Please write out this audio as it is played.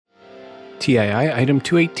TII Item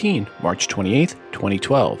 218, March 28th,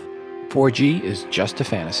 2012. 4G is just a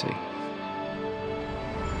fantasy.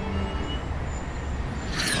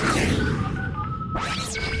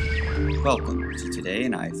 Welcome to Today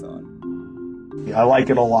in iPhone. I like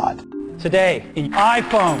it a lot. Today in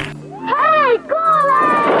iPhone. Hey, Google!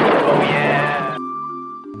 Oh yeah!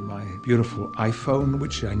 My beautiful iPhone,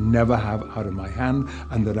 which I never have out of my hand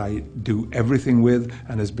and that I do everything with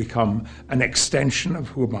and has become an extension of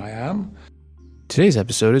who I am. Today's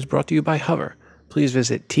episode is brought to you by Hover. Please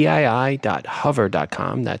visit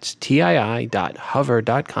tii.hover.com. That's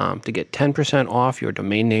tii.hover.com to get 10% off your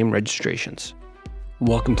domain name registrations.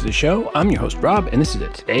 Welcome to the show. I'm your host, Rob, and this is a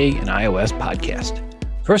Today in iOS podcast.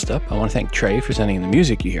 First up, I want to thank Trey for sending in the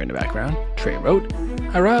music you hear in the background. Trey wrote,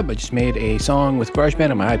 "Hi Rob, I just made a song with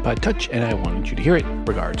GarageBand on my iPod Touch, and I wanted you to hear it.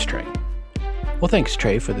 Regards, Trey." Well, thanks,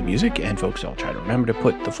 Trey, for the music, and folks, I'll try to remember to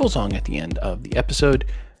put the full song at the end of the episode.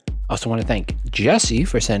 I also want to thank Jesse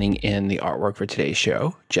for sending in the artwork for today's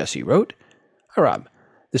show. Jesse wrote, "Hi Rob,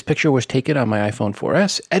 this picture was taken on my iPhone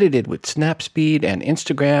 4S, edited with Snap Speed and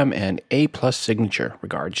Instagram and A+ signature.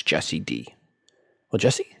 Regards, Jesse D." Well,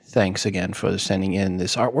 Jesse, thanks again for sending in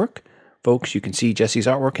this artwork. Folks, you can see Jesse's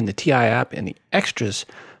artwork in the TI app in the extras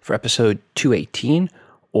for episode 218,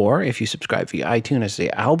 or if you subscribe via iTunes as the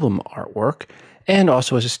album artwork, and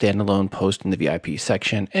also as a standalone post in the VIP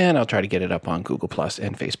section, and I'll try to get it up on Google Plus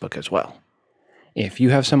and Facebook as well. If you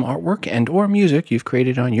have some artwork and or music you've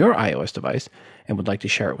created on your iOS device and would like to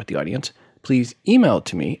share it with the audience, please email it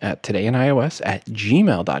to me at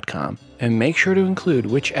todayinios@gmail.com and make sure to include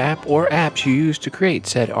which app or apps you use to create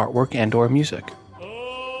said artwork and or music.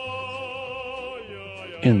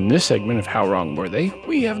 In this segment of How Wrong Were They,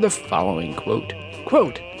 we have the following quote.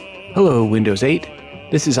 Quote, "Hello, Windows 8.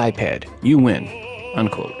 This is iPad. You win."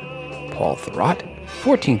 Unquote. Paul Thurrott,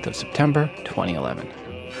 14th of September, 2011.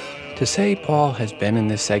 To say Paul has been in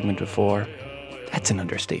this segment before, that's an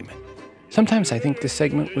understatement. Sometimes I think this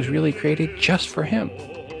segment was really created just for him.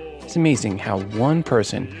 It's amazing how one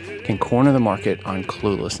person can corner the market on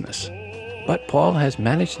cluelessness. But Paul has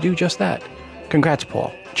managed to do just that. Congrats,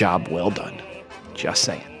 Paul. Job well done. Just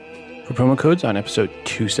saying. For promo codes on episode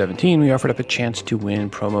 217, we offered up a chance to win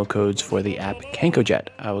promo codes for the app KankoJet.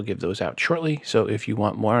 I will give those out shortly, so if you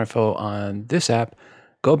want more info on this app,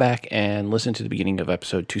 go back and listen to the beginning of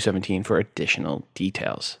episode 217 for additional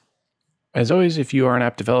details. As always, if you are an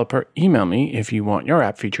app developer, email me if you want your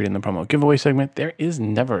app featured in the promo giveaway segment. There is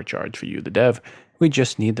never a charge for you, the dev. We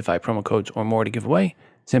just need the 5 promo codes or more to give away.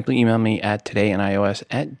 Simply email me at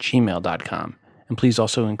todayinios@gmail.com. And please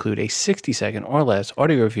also include a 60-second or less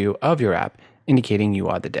audio review of your app indicating you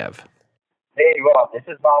are the dev. Hey Rob, this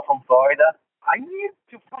is Val from Florida. I need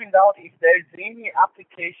to find out if there's any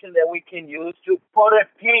application that we can use to put a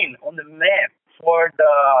pin on the map for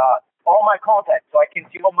all my contacts, so I can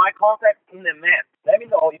see all my contacts in the map. Let me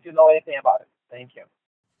know if you know anything about it. Thank you.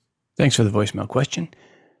 Thanks for the voicemail question.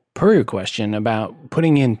 Per your question about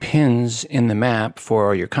putting in pins in the map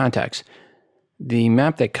for your contacts, the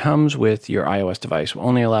map that comes with your iOS device will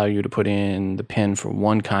only allow you to put in the pin for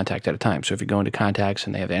one contact at a time. So if you go into contacts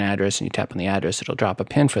and they have an address and you tap on the address, it'll drop a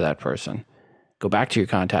pin for that person. Go back to your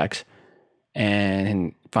contacts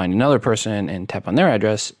and find another person and tap on their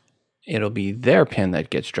address. It'll be their pin that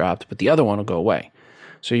gets dropped, but the other one will go away.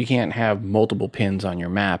 So you can't have multiple pins on your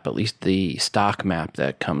map, at least the stock map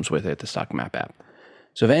that comes with it, the stock map app.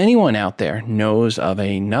 So if anyone out there knows of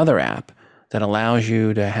another app that allows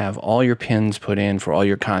you to have all your pins put in for all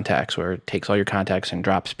your contacts, where it takes all your contacts and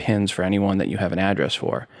drops pins for anyone that you have an address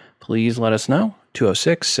for, please let us know.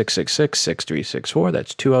 206-666-6364.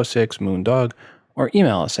 That's 206-MOONDOG. Or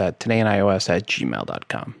email us at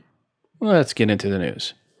todayinios@gmail.com. Let's get into the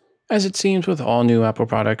news. As it seems with all new Apple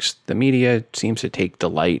products, the media seems to take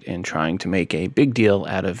delight in trying to make a big deal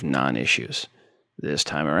out of non-issues. This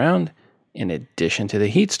time around, in addition to the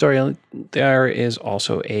heat story, there is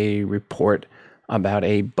also a report about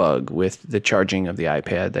a bug with the charging of the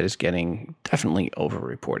iPad that is getting definitely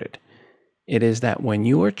overreported. It is that when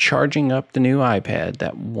you are charging up the new iPad,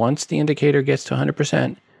 that once the indicator gets to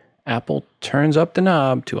 100%, Apple turns up the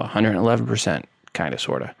knob to 111%, kind of,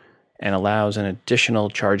 sort of, and allows an additional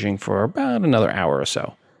charging for about another hour or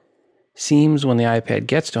so. Seems when the iPad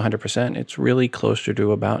gets to 100%, it's really closer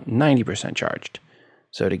to about 90% charged.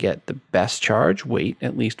 So to get the best charge, wait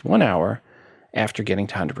at least 1 hour after getting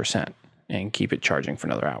to 100% and keep it charging for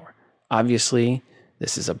another hour. Obviously,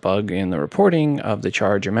 this is a bug in the reporting of the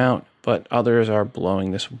charge amount, but others are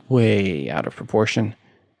blowing this way out of proportion.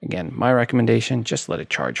 Again, my recommendation, just let it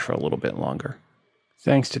charge for a little bit longer.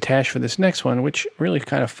 Thanks to Tash for this next one, which really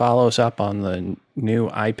kind of follows up on the new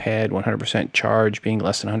iPad 100% charge being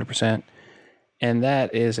less than 100%. And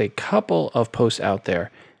that is a couple of posts out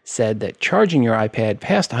there said that charging your iPad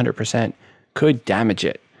past 100% could damage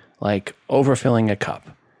it, like overfilling a cup.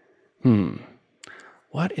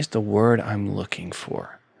 What is the word I'm looking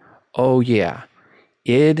for? Oh, yeah.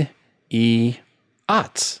 Ots.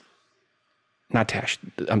 Not Tash.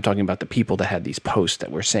 I'm talking about the people that had these posts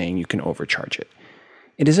that were saying you can overcharge it.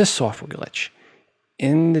 It is a software glitch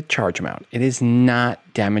in the charge amount. It is not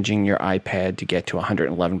damaging your iPad to get to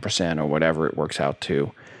 111% or whatever it works out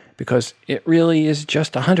to, because it really is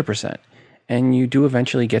just 100%. And you do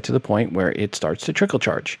eventually get to the point where it starts to trickle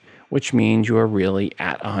charge, which means you are really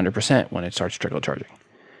at 100% when it starts trickle charging.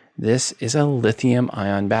 This is a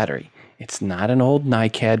lithium-ion battery. It's not an old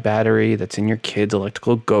NiCad battery that's in your kid's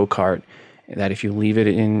electrical go-kart that if you leave it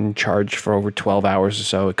in charge for over 12 hours or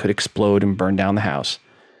so, it could explode and burn down the house.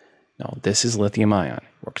 No, this is lithium-ion.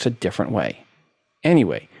 It works a different way.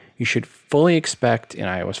 Anyway, you should fully expect in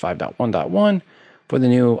iOS 5.1.1 for the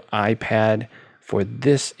new iPad for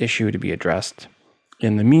this issue to be addressed.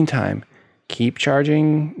 In the meantime, keep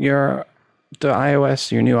charging your new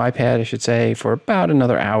iPad, I should say, for about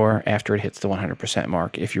another hour after it hits the 100%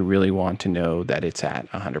 mark if you really want to know that it's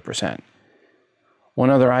at 100%. One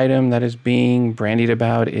other item that is being brandied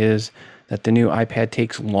about is that the new iPad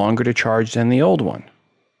takes longer to charge than the old one.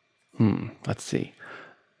 Let's see.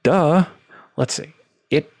 Let's see.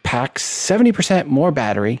 It packs 70% more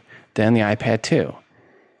battery than the iPad 2.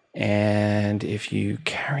 And if you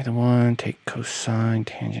carry the one, take cosine,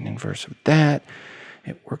 tangent inverse of that,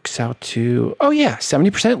 it works out to,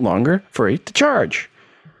 70% longer for it to charge.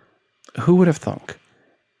 Who would have thunk?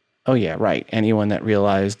 Oh, yeah, right. Anyone that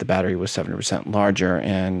realized the battery was 70% larger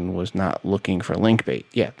and was not looking for link bait,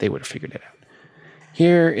 they would have figured it out.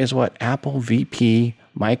 Here is what Apple VP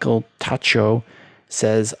Michael Tacho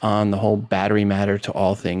says on the whole battery matter to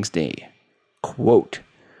all things D. Quote,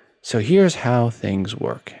 "So here's how things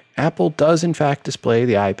work. Apple does in fact display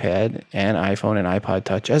the iPad and iPhone and iPod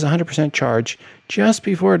Touch as 100% charged just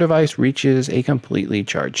before a device reaches a completely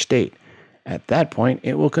charged state. At that point,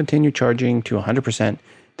 it will continue charging to 100%,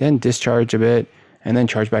 then discharge a bit, and then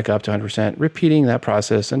charge back up to 100%, repeating that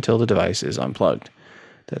process until the device is unplugged.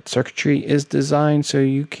 That circuitry is designed so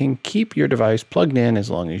you can keep your device plugged in as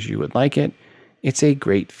long as you would like it. It's a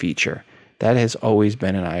great feature. That has always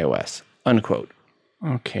been in iOS." Unquote.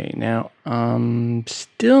 Okay, now,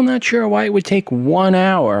 still not sure why it would take 1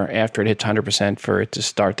 hour after it hits 100% for it to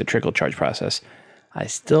start the trickle charge process. I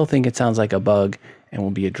still think it sounds like a bug and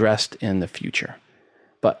will be addressed in the future.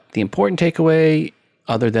 But the important takeaway,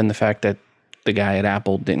 other than the fact that the guy at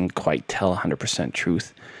Apple didn't quite tell 100%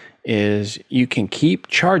 truth, is you can keep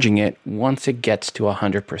charging it once it gets to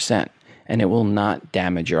 100%, and it will not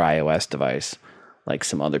damage your iOS device like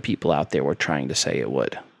some other people out there were trying to say it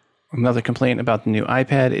would. Another complaint about the new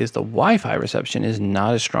iPad is the Wi-Fi reception is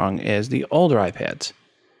not as strong as the older iPads.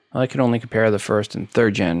 I could only compare the first and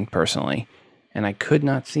third gen personally, and I could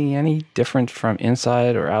not see any difference from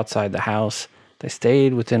inside or outside the house. They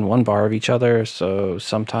stayed within 1 bar of each other, so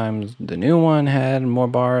sometimes the new one had more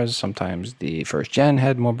bars, sometimes the first gen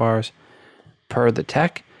had more bars. Per the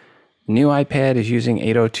tech, the new iPad is using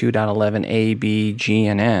 802.11a, b, g,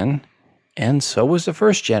 and n, and so was the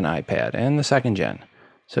first gen iPad and the second gen.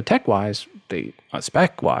 So tech-wise,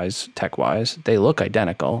 spec-wise, they look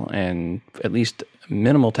identical, and at least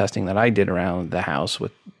minimal testing that I did around the house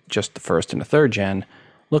with just the first and the third gen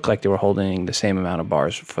looked like they were holding the same amount of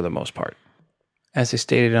bars for the most part. As I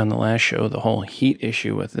stated on the last show, the whole heat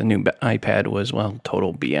issue with the new iPad was,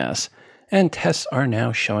 total BS, and tests are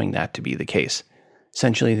now showing that to be the case.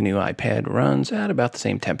 Essentially, the new iPad runs at about the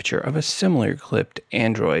same temperature of a similar clipped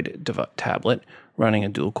Android tablet running a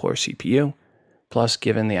dual-core CPU. Plus,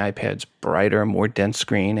 given the iPad's brighter, more dense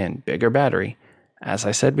screen and bigger battery, as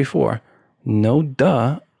I said before,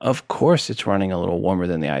 of course it's running a little warmer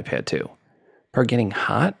than the iPad 2. Per getting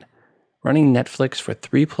hot, running Netflix for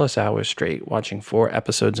 3+ hours straight, watching 4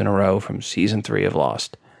 episodes in a row from Season 3 of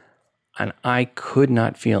Lost, and I could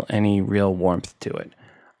not feel any real warmth to it.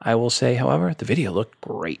 I will say, however, the video looked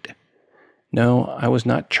great. No, I was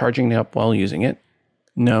not charging it up while using it,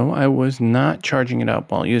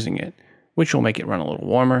 which will make it run a little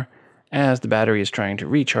warmer, as the battery is trying to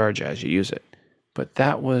recharge as you use it. But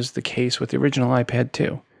that was the case with the original iPad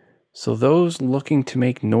too. So those looking to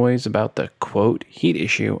make noise about the, quote, heat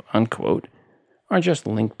issue, unquote, are just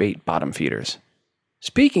link bait bottom feeders.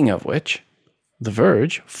 Speaking of which, The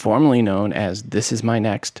Verge, formerly known as This Is My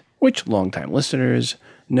Next, which longtime listeners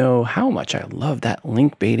know how much I love that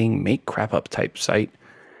link baiting make crap up type site,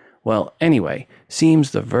 Well, anyway,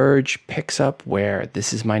 seems The Verge picks up where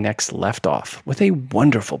This Is My Next left off with a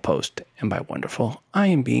wonderful post. And by wonderful, I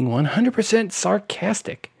am being 100%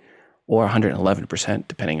 sarcastic, or 111%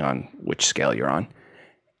 depending on which scale you're on.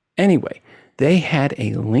 Anyway, they had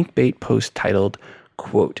a link bait post titled,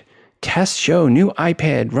 quote, "Tests show new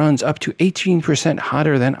iPad runs up to 18%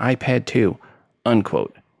 hotter than iPad 2,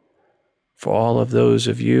 unquote. For all of those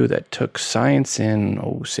of you that took science in,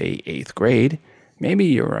 say, 8th grade, maybe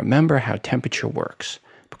you remember how temperature works,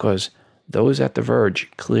 because those at The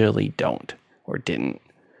Verge clearly don't, or didn't.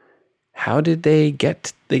 How did they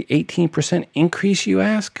get the 18% increase, you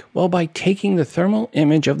ask? Well, by taking the thermal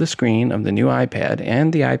image of the screen of the new iPad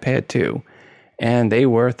and the iPad 2, and they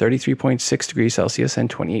were 33.6 degrees Celsius and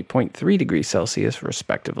 28.3 degrees Celsius,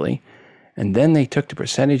 respectively, and then they took the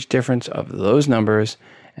percentage difference of those numbers,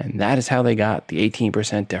 and that is how they got the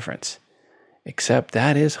 18% difference. Except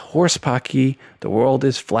that is horsepocky, the world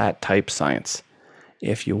is flat type science.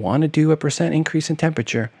 If you want to do a percent increase in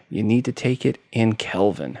temperature, you need to take it in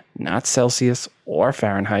Kelvin, not Celsius or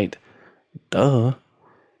Fahrenheit. Duh.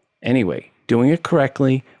 Anyway, doing it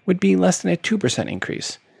correctly would be less than a 2%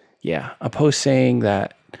 increase. Yeah, a post saying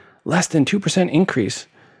that less than 2% increase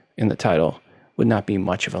in the title would not be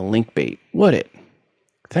much of a link bait, would it?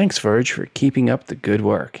 Thanks, Verge, for keeping up the good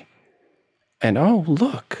work. And oh,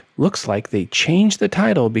 look, looks like they changed the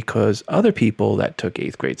title because other people that took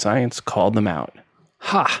 8th grade science called them out.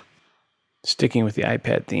 Ha! Sticking with the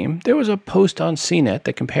iPad theme, there was a post on CNET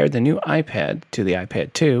that compared the new iPad to the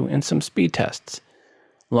iPad 2 in some speed tests.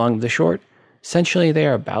 Long and the short, essentially they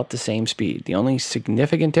are about the same speed. The only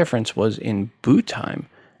significant difference was in boot time,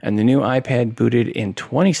 and the new iPad booted in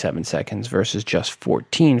 27 seconds versus just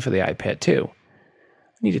 14 for the iPad 2.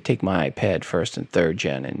 I need to take my iPad 1st and 3rd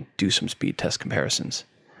gen and do some speed test comparisons.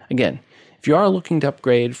 Again, if you are looking to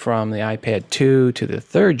upgrade from the iPad 2 to the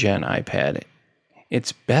 3rd gen iPad,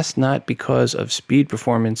 it's best not because of speed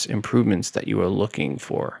performance improvements that you are looking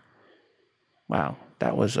for. Wow,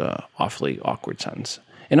 that was an awfully awkward sentence.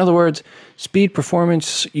 In other words, speed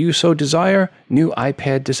performance you so desire, new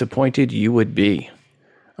iPad disappointed you would be.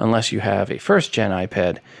 Unless you have a 1st gen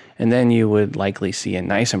iPad, and then you would likely see a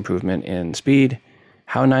nice improvement in speed.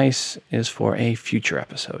 How nice is for a future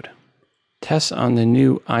episode. Tests on the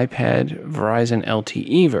new iPad Verizon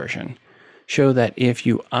LTE version show that if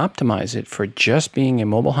you optimize it for just being a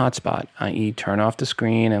mobile hotspot, i.e. turn off the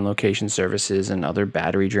screen and location services and other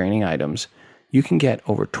battery draining items, you can get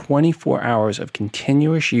over 24 hours of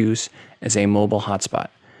continuous use as a mobile hotspot.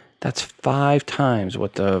 That's 5 times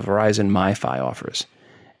what the Verizon MiFi offers.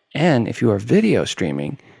 And if you are video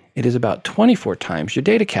streaming, it is about 24 times your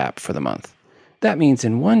data cap for the month. That means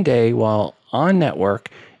in one day while on network,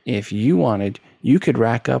 if you wanted, you could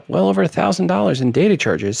rack up well over $1,000 in data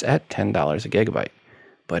charges at $10 a gigabyte.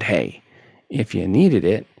 But hey, if you needed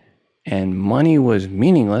it and money was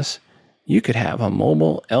meaningless, you could have a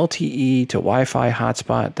mobile LTE to Wi-Fi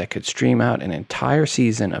hotspot that could stream out an entire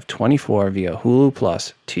season of 24 via Hulu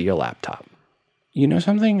Plus to your laptop. You know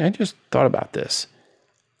something? I just thought about this.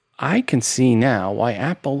 I can see now why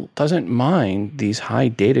Apple doesn't mind these high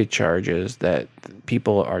data charges that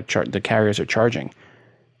the carriers are charging.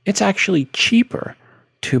 It's actually cheaper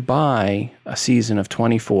to buy a season of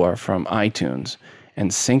 24 from iTunes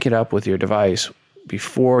and sync it up with your device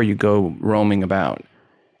before you go roaming about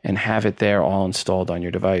and have it there all installed on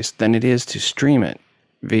your device than it is to stream it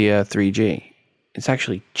via 3G. It's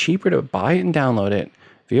actually cheaper to buy it and download it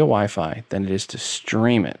via Wi-Fi than it is to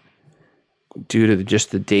stream it due to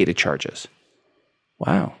just the data charges.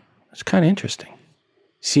 Wow, that's kind of interesting.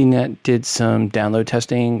 CNET did some download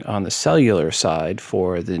testing on the cellular side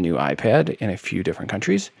for the new iPad in a few different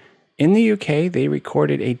countries. In the UK, they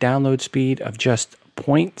recorded a download speed of just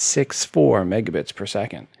 0.64 megabits per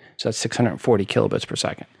second. So that's 640 kilobits per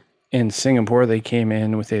second. In Singapore, they came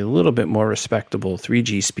in with a little bit more respectable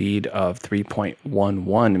 3G speed of 3.11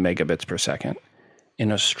 megabits per second.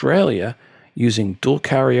 In Australia, using dual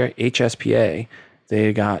carrier HSPA,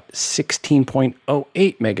 they got 16.08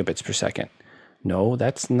 megabits per second. No,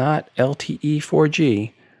 that's not LTE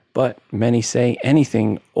 4G, but many say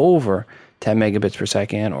anything over 10 megabits per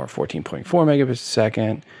second or 14.4 megabits per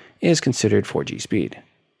second is considered 4G speed.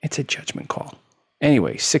 It's a judgment call.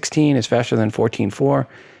 Anyway, 16 is faster than 14.4,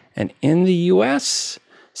 and in the US,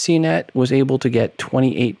 CNET was able to get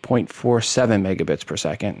 28.47 megabits per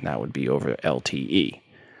second, and that would be over LTE.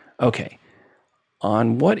 Okay,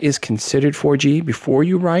 on what is considered 4G, before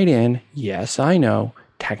you write in, yes, I know,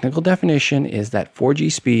 technical definition is that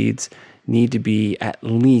 4G speeds need to be at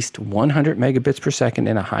least 100 megabits per second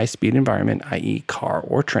in a high-speed environment, i.e. car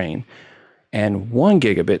or train, and 1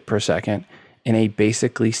 gigabit per second in a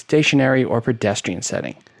basically stationary or pedestrian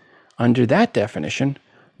setting. Under that definition,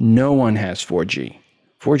 no one has 4G.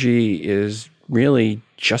 4G is really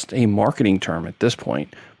just a marketing term at this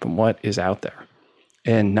point from what is out there,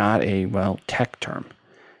 and not a, tech term.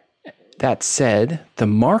 That said, the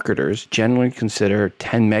marketers generally consider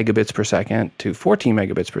 10 megabits per second to 14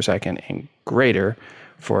 megabits per second and greater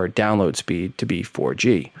for download speed to be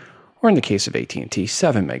 4G, or in the case of AT&T,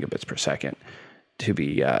 7 megabits per second to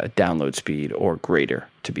be download speed or greater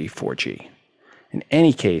to be 4G. In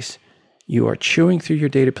any case, you are chewing through your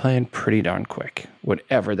data plan pretty darn quick,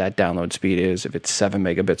 whatever that download speed is, if it's 7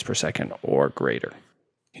 megabits per second or greater.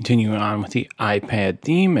 Continuing on with the iPad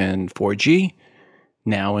theme and 4G,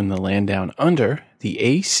 now in the land down under, the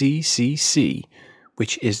ACCC,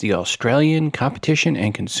 which is the Australian Competition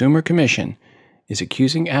and Consumer Commission, is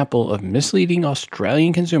accusing Apple of misleading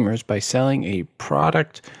Australian consumers by selling a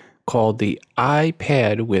product called the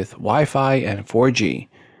iPad with Wi-Fi and 4G,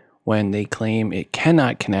 when they claim it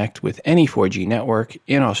cannot connect with any 4G network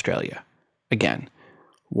in Australia. Again,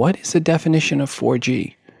 what is the definition of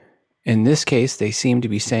 4G? In this case, they seem to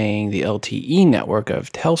be saying the LTE network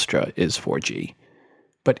of Telstra is 4G.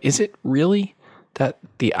 But is it really that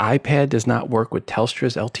the iPad does not work with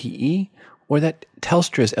Telstra's LTE, or that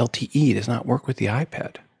Telstra's LTE does not work with the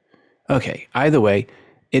iPad? Okay, either way,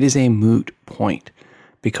 it is a moot point,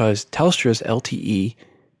 because Telstra's LTE,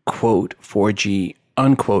 quote, 4G,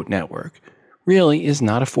 unquote network really is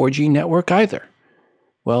not a 4G network either.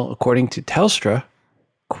 Well, according to Telstra,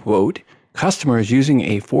 quote, customers using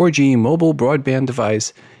a 4G mobile broadband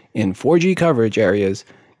device in 4G coverage areas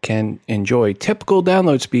can enjoy typical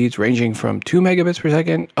download speeds ranging from 2 megabits per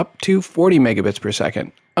second up to 40 megabits per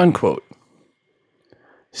second, unquote.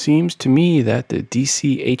 Seems to me that the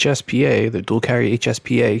DC-HSPA, the dual carrier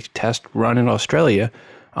HSPA test run in Australia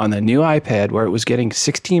on the new iPad where it was getting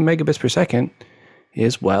 16 megabits per second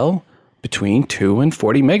is, between 2 and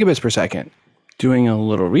 40 megabits per second. Doing a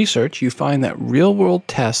little research, you find that real-world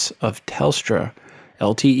tests of Telstra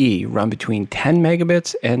LTE run between 10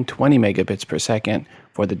 megabits and 20 megabits per second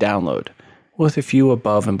for the download, with a few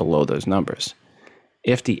above and below those numbers.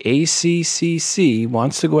 If the ACCC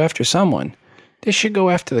wants to go after someone, they should go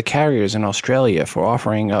after the carriers in Australia for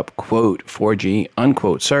offering up, quote, 4G,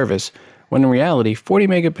 unquote service, when in reality, 40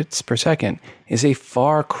 megabits per second is a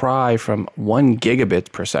far cry from 1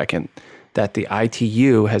 gigabit per second that the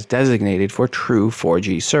ITU has designated for true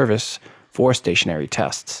 4G service for stationary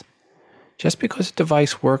tests. Just because a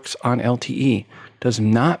device works on LTE does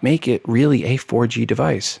not make it really a 4G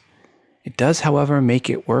device. It does, however, make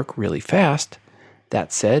it work really fast.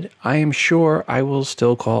 That said, I am sure I will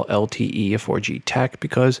still call LTE a 4G tech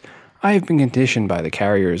because I have been conditioned by the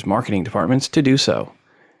carrier's marketing departments to do so.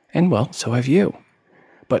 And so have you.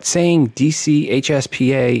 But saying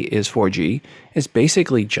DC-HSPA is 4G is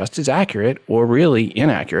basically just as accurate, or really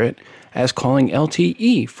inaccurate, as calling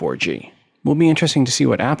LTE 4G. Will be interesting to see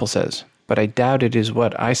what Apple says, but I doubt it is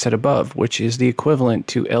what I said above, which is the equivalent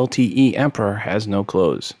to LTE Emperor has no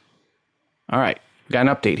clothes. All right, we got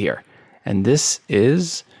an update here. And this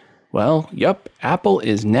is, Apple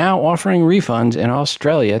is now offering refunds in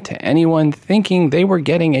Australia to anyone thinking they were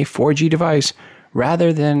getting a 4G device,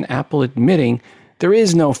 rather than Apple admitting there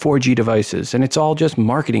is no 4G devices and it's all just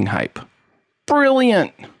marketing hype.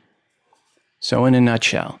 Brilliant! So in a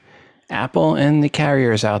nutshell, Apple and the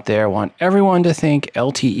carriers out there want everyone to think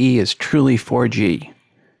LTE is truly 4G,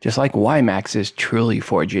 just like WiMAX is truly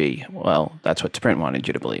 4G. Well, that's what Sprint wanted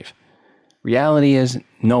you to believe. Reality is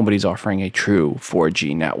nobody's offering a true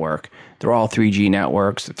 4G network. They're all 3G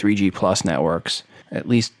networks, the 3G plus networks, at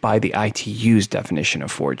least by the ITU's definition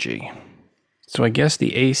of 4G. So I guess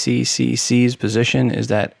the ACCC's position is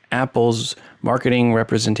that Apple's marketing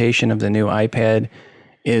representation of the new iPad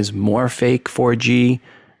is more fake 4G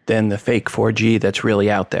than the fake 4G that's really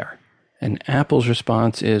out there. And Apple's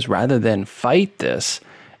response is, rather than fight this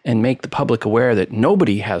and make the public aware that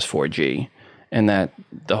nobody has 4G and that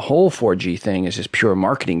the whole 4G thing is just pure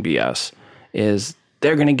marketing BS, is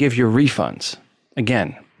they're going to give you refunds.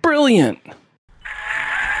 Again, brilliant!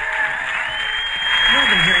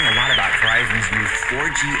 I've been hearing a lot about Verizon's new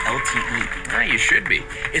 4G LTE. You should be.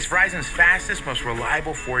 It's Verizon's fastest, most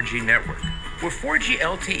reliable 4G network. With 4G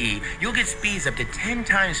LTE, you'll get speeds up to 10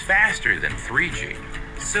 times faster than 3G.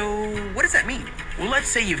 So, what does that mean? Well, let's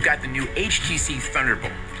say you've got the new HTC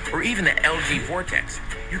Thunderbolt, or even the LG Vortex.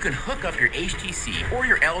 You can hook up your HTC or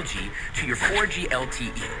your LG to your 4G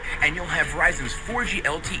LTE, and you'll have Verizon's 4G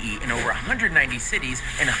LTE in over 190 cities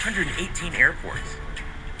and 118 airports.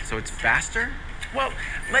 So it's faster? Well,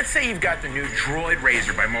 let's say you've got the new Droid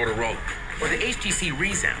Razr by Motorola. or the HTC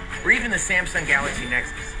Resound, or even the Samsung Galaxy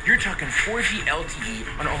Nexus. You're talking 4G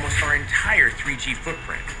LTE on almost our entire 3G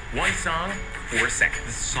footprint. One song, 4 seconds.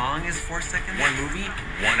 The song is 4 seconds? One movie, 1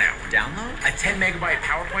 hour. Download? A 10 megabyte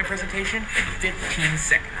PowerPoint presentation in 15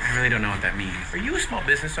 seconds. I really don't know what that means. Are you a small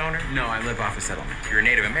business owner? No, I live off a settlement. You're a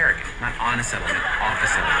Native American. Not on a settlement, off a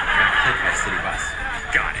settlement. I got clipped by a city bus.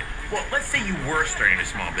 Got it. Well, let's say you were starting a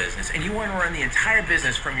small business and you want to run the entire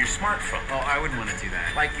business from your smartphone. Oh, I wouldn't want to do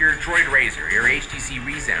that. Like your Droid Razr, your HTC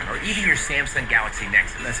Resound, or even your Samsung Galaxy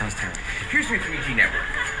Nexus. That sounds terrible. Here's your 3G network.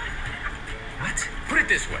 What? Put it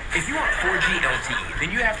this way. If you want 4G LTE, then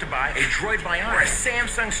you have to buy a Droid Bionic, or a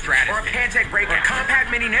Samsung Stratus, or a Pantech Breakout, or a compact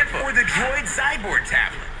mini netbook, or the Droid Sideboard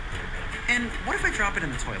tablet. And what if I drop it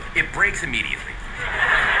in the toilet? It breaks immediately.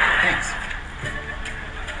 Thanks.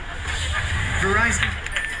 Verizon.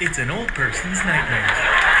 It's an old person's nightmare.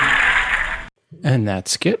 And that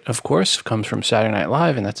skit, of course, comes from Saturday Night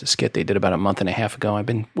Live, and that's a skit they did about a month and a half ago. I've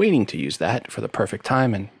been waiting to use that for the perfect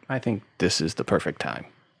time, and I think this is the perfect time.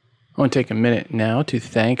 I want to take a minute now to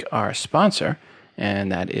thank our sponsor,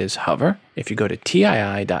 and that is Hover. If you go to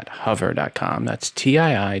tii.hover.com, that's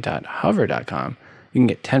tii.hover.com, you can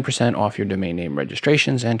get 10% off your domain name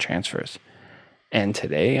registrations and transfers. And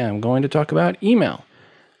today I'm going to talk about email.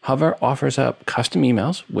 Hover offers up custom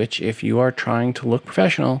emails, which if you are trying to look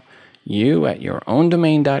professional, you at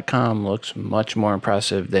yourowndomain.com looks much more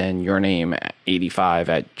impressive than your name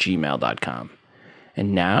 85@gmail.com.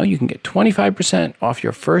 And now you can get 25% off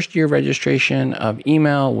your first year registration of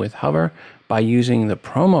email with Hover by using the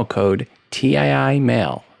promo code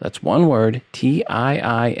TIIMail. That's one word, TIIMAIL.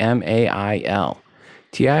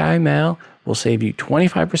 TIIMail will save you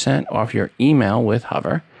 25% off your email with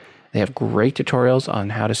Hover. They have great tutorials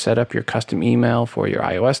on how to set up your custom email for your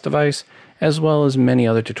iOS device, as well as many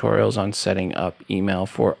other tutorials on setting up email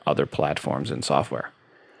for other platforms and software.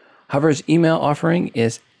 Hover's email offering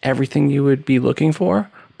is everything you would be looking for: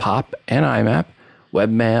 POP and IMAP,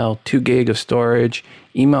 webmail, 2 gig of storage,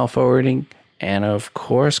 email forwarding, and of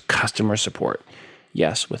course, customer support.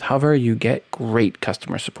 Yes, with Hover, you get great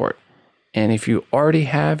customer support. And if you already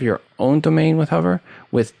have your own domain with Hover,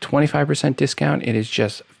 with 25% discount, it is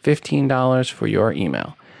just $15 for your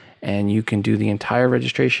email. And you can do the entire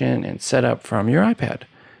registration and setup from your iPad.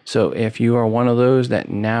 So if you are one of those that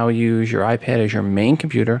now use your iPad as your main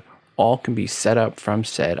computer, all can be set up from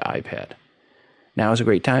said iPad. Now is a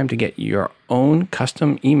great time to get your own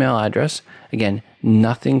custom email address. Again,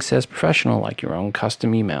 nothing says professional like your own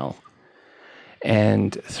custom email.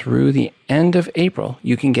 And through the end of April,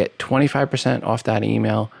 you can get 25% off that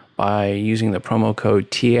email by using the promo code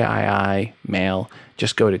TIIMail.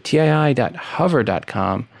 Just go to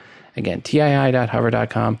tii.hover.com. Again,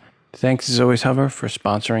 tii.hover.com. Thanks as always, Hover, for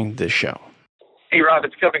sponsoring this show. Hey, Rob,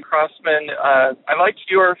 it's Kevin Crossman. I liked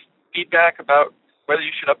your feedback about whether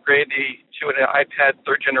you should upgrade to an iPad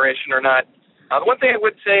 3rd generation or not. The one thing I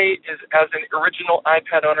would say is, as an original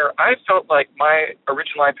iPad owner, I felt like my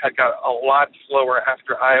original iPad got a lot slower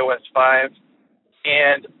after iOS 5,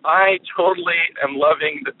 and I totally am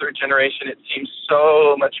loving the 3rd generation. It seems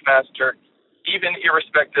so much faster, even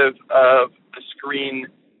irrespective of the screen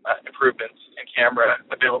improvements and camera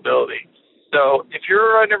availability. So if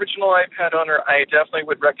you're an original iPad owner, I definitely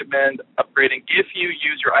would recommend upgrading if you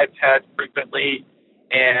use your iPad frequently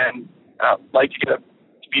and like to get a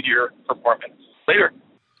speedier performance. Later.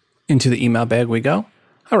 Into the email bag we go.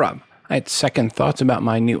 Hi, Rob. I had second thoughts about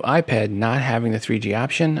my new iPad not having the 3G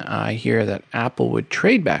option. I hear that Apple would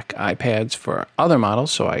trade back iPads for other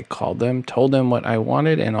models, so I called them, told them what I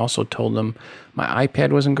wanted, and also told them my iPad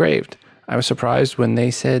was engraved. I was surprised when they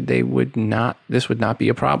said this would not be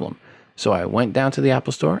a problem. So I went down to the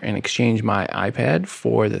Apple Store and exchanged my iPad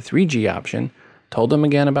for the 3G option, told them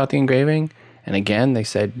again about the engraving, and again they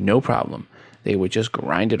said no problem. They would just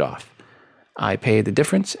grind it off. I paid the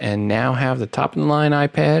difference and now have the top-of-the-line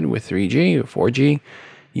iPad with 3G or 4G.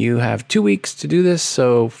 You have 2 weeks to do this,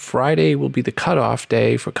 so Friday will be the cutoff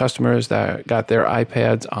day for customers that got their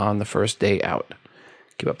iPads on the first day out.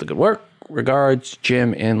 Keep up the good work. Regards,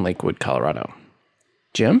 Jim in Lakewood, Colorado.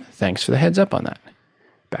 Jim, thanks for the heads up on that.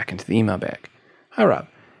 Back into the email bag. Hi, Rob.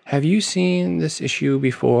 Have you seen this issue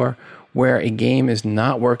before where a game is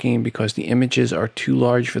not working because the images are too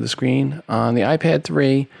large for the screen? On the iPad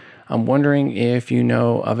 3, I'm wondering if you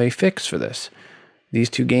know of a fix for this. These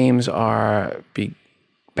two games are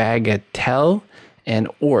Bagatelle and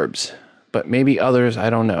Orbs, but maybe others I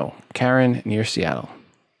don't know. Karen, near Seattle.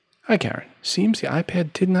 Hi, Karen. Seems the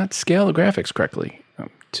iPad did not scale the graphics correctly,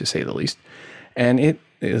 to say the least, and it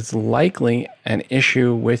is likely an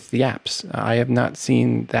issue with the apps. I have not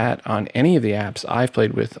seen that on any of the apps I've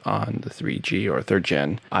played with on the 3G or 3rd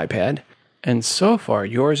gen iPad. And so far,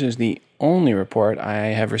 yours is the only report I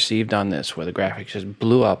have received on this where the graphics just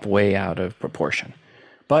blew up way out of proportion.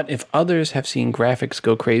 But if others have seen graphics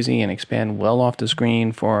go crazy and expand well off the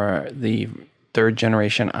screen for the third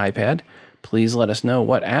generation iPad, please let us know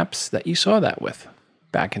what apps that you saw that with.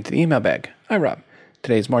 Back into the email bag. Hi, Rob.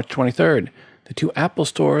 Today is March 23rd. The 2 Apple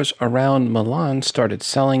stores around Milan started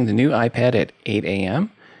selling the new iPad at 8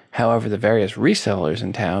 a.m. However, the various resellers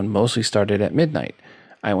in town mostly started at midnight.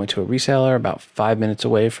 I went to a reseller about 5 minutes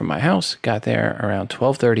away from my house, got there around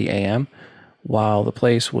 12:30 a.m. While the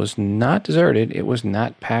place was not deserted, it was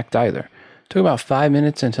not packed either. Took about 5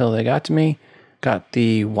 minutes until they got to me. Got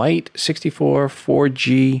the white 64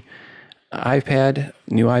 4G iPad,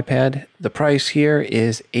 new iPad. The price here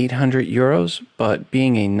is 800 euros, but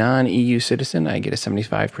being a non-EU citizen, I get a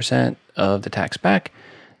 75% of the tax back.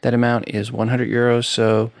 That amount is 100 euros,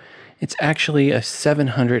 so it's actually a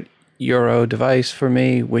 700 euro device for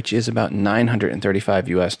me, which is about 935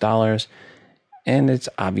 US dollars. And it's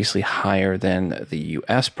obviously higher than the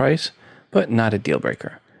US price, but not a deal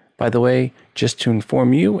breaker. By the way, just to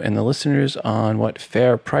inform you and the listeners on what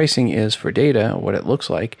fair pricing is for data, what it looks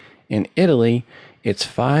like, in Italy, it's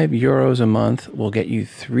 5 euros a month will get you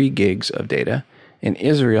 3 gigs of data. In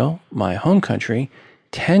Israel, my home country,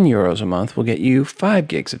 10 euros a month will get you 5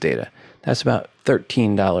 gigs of data. That's about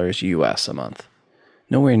 $13 US a month.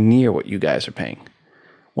 Nowhere near what you guys are paying.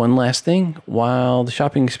 One last thing, while the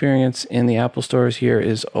shopping experience in the Apple stores here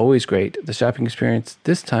is always great, the shopping experience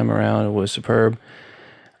this time around was superb.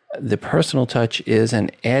 The personal touch is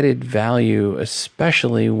an added value,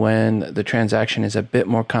 especially when the transaction is a bit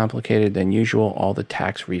more complicated than usual, all the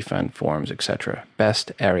tax refund forms, etc.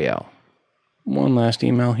 Best, Ariel. One last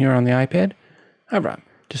email here on the iPad. Hi, Rob.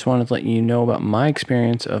 Just wanted to let you know about my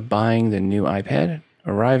experience of buying the new iPad,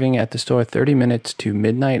 arriving at the store 30 minutes to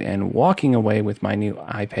midnight and walking away with my new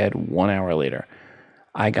iPad 1 hour later.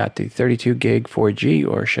 I got the 32 gig 4G,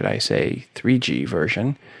 or should I say 3G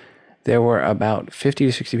version. There were about 50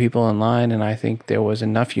 to 60 people in line, and I think there was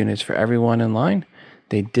enough units for everyone in line.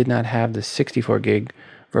 They did not have the 64 gig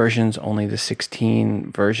versions, only the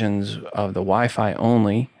 16 versions of the Wi-Fi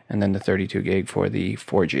only, and then the 32 gig for the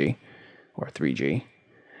 4G or 3G.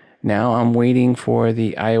 Now I'm waiting for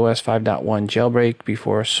the iOS 5.1 jailbreak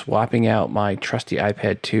before swapping out my trusty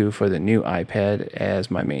iPad 2 for the new iPad as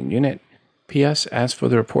my main unit. P.S. As for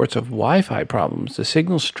the reports of Wi-Fi problems, the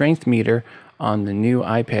signal strength meter on the new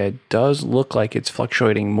iPad does look like it's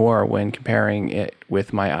fluctuating more when comparing it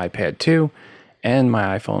with my iPad 2 and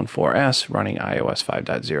my iPhone 4S running iOS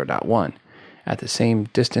 5.0.1. At the same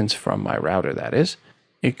distance from my router, that is.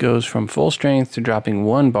 It goes from full strength to dropping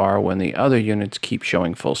 1 bar when the other units keep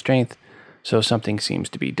showing full strength, so something seems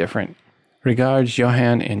to be different. Regards,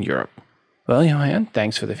 Johan in Europe. Well, Johan,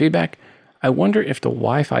 thanks for the feedback. I wonder if the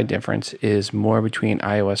Wi-Fi difference is more between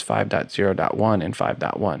iOS 5.0.1 and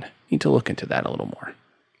 5.1. Need to look into that a little more.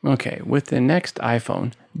 Okay, with the next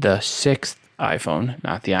iPhone, the 6th iPhone,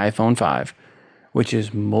 not the iPhone 5, which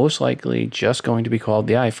is most likely just going to be called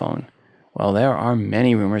the iPhone. Well, there are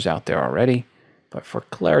many rumors out there already, but for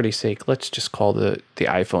clarity's sake, let's just call the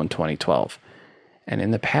iPhone 2012. And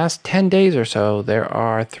in the past 10 days or so, there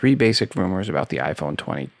are 3 basic rumors about the iPhone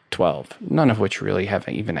 2012, none of which really have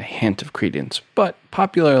even a hint of credence, but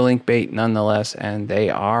popular link bait nonetheless, and they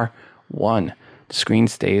are: 1, the screen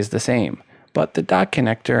stays the same, but the dock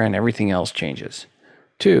connector and everything else changes.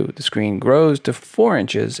 2, the screen grows to 4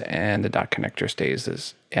 inches and the dock connector stays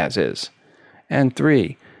as is. And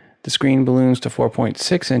 3, the screen balloons to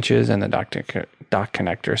 4.6 inches and the dock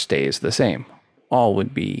connector stays the same. All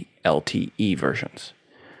would be LTE versions.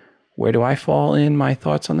 Where do I fall in my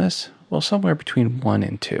thoughts on this? Well, somewhere between 1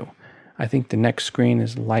 and 2. I think the next screen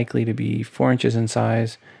is likely to be 4 inches in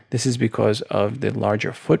size. This is because of the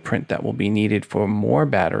larger footprint that will be needed for more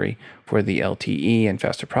battery for the LTE and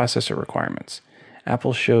faster processor requirements.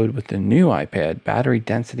 Apple showed with the new iPad, battery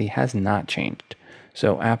density has not changed.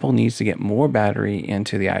 So Apple needs to get more battery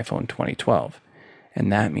into the iPhone 2012,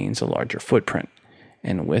 and that means a larger footprint,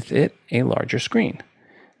 and with it, a larger screen.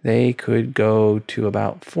 They could go to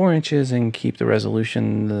about 4 inches and keep the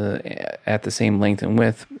resolution at the same length and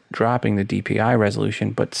width, dropping the DPI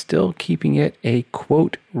resolution, but still keeping it a,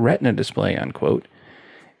 quote, retina display, unquote.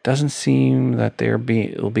 Doesn't seem that they'll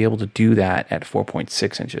be able to do that at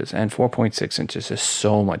 4.6 inches, and 4.6 inches is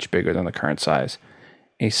so much bigger than the current size.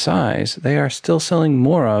 A size they are still selling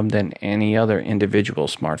more of than any other individual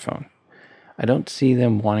smartphone. I don't see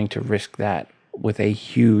them wanting to risk that with a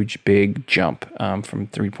huge, big jump from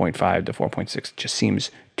 3.5 to 4.6. It just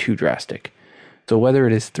seems too drastic. So whether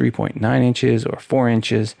it is 3.9 inches or 4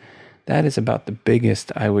 inches, that is about the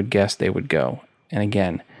biggest I would guess they would go. And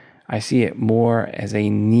again, I see it more as a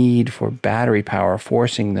need for battery power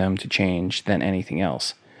forcing them to change than anything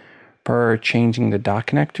else. Per changing the dock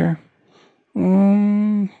connector?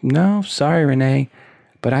 No, sorry, Renee,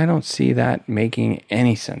 but I don't see that making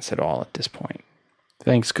any sense at all at this point.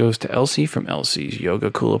 Thanks goes to Elsie from Elsie's Yoga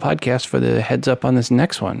Kula podcast for the heads up on this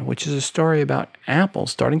next one, which is a story about Apple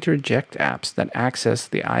starting to reject apps that access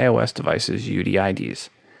the iOS device's UDIDs.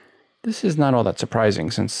 This is not all that surprising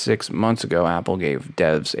since 6 months ago Apple gave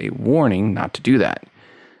devs a warning not to do that.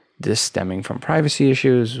 This stemming from privacy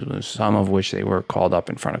issues, some of which they were called up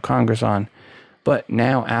in front of Congress on. But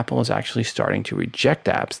now Apple is actually starting to reject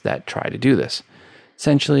apps that try to do this.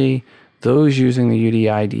 Essentially, those using the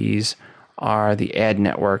UDIDs are the ad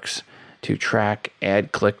networks to track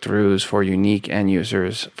ad click-throughs for unique end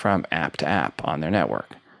users from app to app on their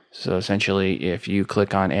network. So essentially, if you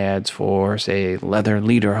click on ads for, say, leather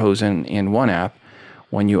lederhosen in one app,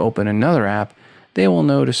 when you open another app, they will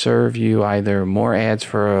know to serve you either more ads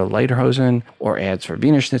for lederhosen or ads for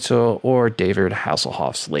Wiener Schnitzel or David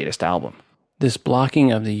Hasselhoff's latest album. This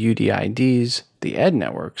blocking of the UDIDs, the ad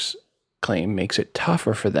networks claim, makes it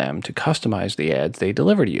tougher for them to customize the ads they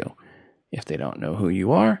deliver to you. If they don't know who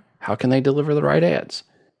you are, how can they deliver the right ads?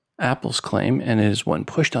 Apple's claim, and it is one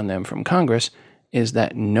pushed on them from Congress, is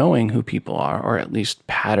that knowing who people are, or at least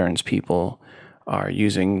patterns people are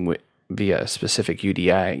using via a specific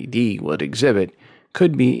UDID would exhibit,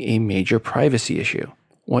 could be a major privacy issue.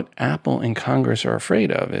 What Apple and Congress are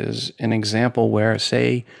afraid of is an example where,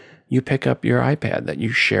 say, you pick up your iPad that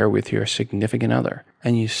you share with your significant other,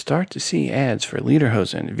 and you start to see ads for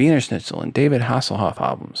Lederhosen, Wiener Schnitzel, and David Hasselhoff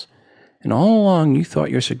albums. And all along you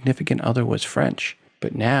thought your significant other was French,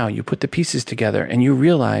 but now you put the pieces together and you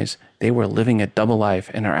realize they were living a double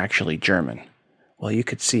life and are actually German. Well, you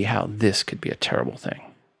could see how this could be a terrible thing.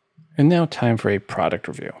 And now time for a product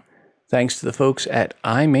review. Thanks to the folks at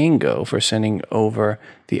iMainGo for sending over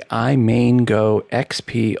the iMainGo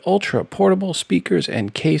XP Ultra Portable Speakers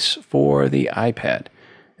and Case for the iPad.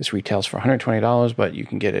 This retails for $120, but you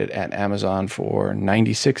can get it at Amazon for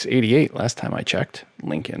 $96.88 last time I checked.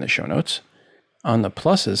 Link in the show notes. On the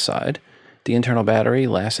pluses side, the internal battery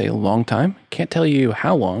lasts a long time. Can't tell you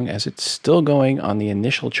how long, as it's still going on the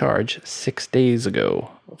initial charge 6 days ago.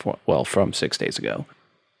 Well, from 6 days ago.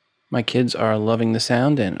 My kids are loving the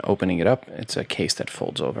sound and opening it up. It's a case that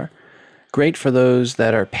folds over. Great for those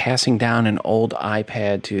that are passing down an old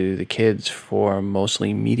iPad to the kids for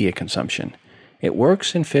mostly media consumption. It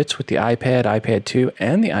works and fits with the iPad, iPad 2,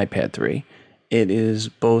 and the iPad 3. It is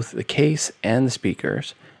both the case and the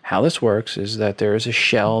speakers. How this works is that there is a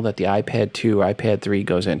shell that the iPad 2 or iPad 3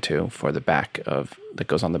 goes into for the back that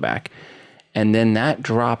goes on the back. And then that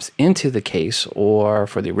drops into the case, or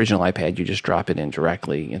for the original iPad, you just drop it in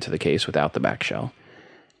directly into the case without the back shell.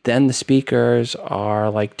 Then the speakers are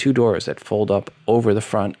like two doors that fold up over the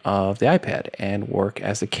front of the iPad and work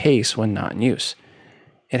as a case when not in use.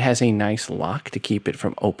 It has a nice lock to keep it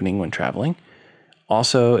from opening when traveling.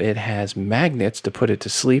 Also, it has magnets to put it to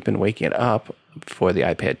sleep and wake it up for the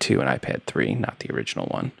iPad 2 and iPad 3, not the original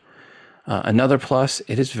one. Another plus,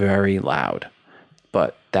 it is very loud.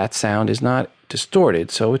 But that sound is not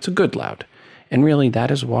distorted, so it's a good loud. And really, that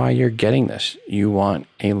is why you're getting this. You want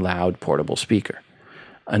a loud portable speaker.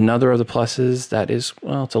 Another of the pluses that is,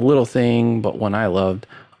 well, it's a little thing, but one I loved,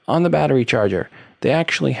 on the battery charger, they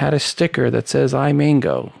actually had a sticker that says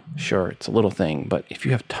iMainGo. Sure, it's a little thing, but if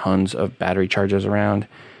you have tons of battery chargers around,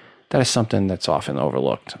 that is something that's often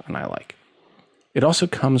overlooked, and I like. It also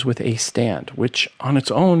comes with a stand, which on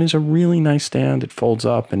its own is a really nice stand. It folds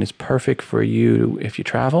up and is perfect for you if you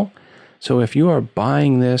travel. So if you are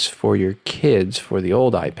buying this for your kids for the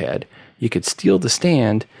old iPad, you could steal the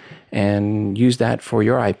stand and use that for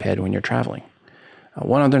your iPad when you're traveling.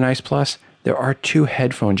 One other nice plus, there are 2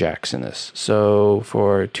 headphone jacks in this. So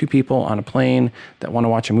for 2 people on a plane that want to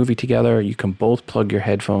watch a movie together, you can both plug your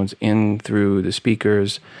headphones in through the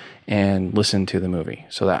speakers and listen to the movie.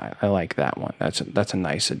 So that I like that one. That's a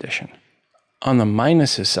nice addition. On the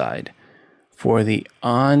minuses side, for the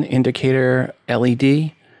on indicator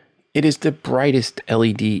LED, it is the brightest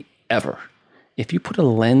LED ever. If you put a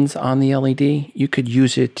lens on the LED, you could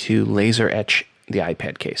use it to laser etch the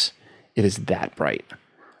iPad case. It is that bright.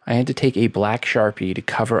 I had to take a black Sharpie to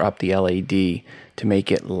cover up the LED to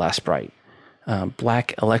make it less bright.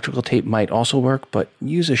 Black electrical tape might also work, but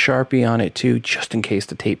use a Sharpie on it too, just in case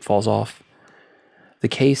the tape falls off. The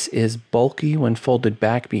case is bulky when folded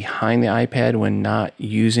back behind the iPad when not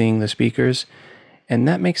using the speakers, and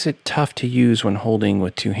that makes it tough to use when holding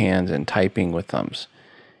with 2 hands and typing with thumbs.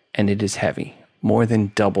 And it is heavy, more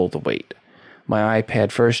than double the weight. My iPad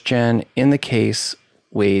 1st Gen in the case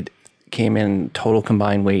weighed came in total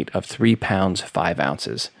combined weight of 3 pounds, 5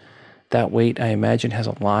 ounces. That weight, I imagine, has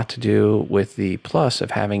a lot to do with the plus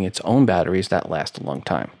of having its own batteries that last a long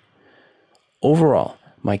time. Overall,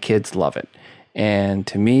 my kids love it. And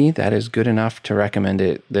to me, that is good enough to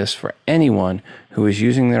recommend this for anyone who is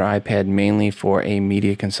using their iPad mainly for a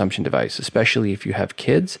media consumption device, especially if you have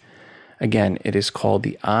kids. Again, it is called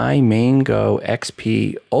the iMainGo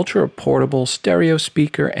XP Ultra Portable Stereo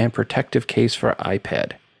Speaker and Protective Case for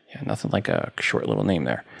iPad. Yeah, nothing like a short little name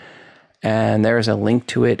there. And there is a link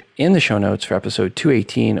to it in the show notes for episode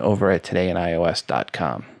 218 over at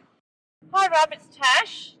todayinios.com. Hi Rob, it's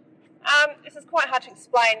Tash. This is quite hard to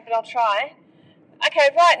explain, but I'll try. Okay,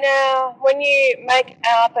 right now, when you make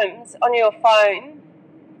albums on your phone,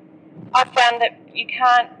 I've found that you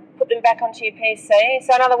can't put them back onto your PC.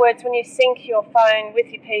 So in other words, when you sync your phone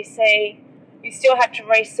with your PC, you still have to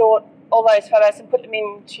resort all those photos and put them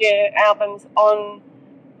into your albums on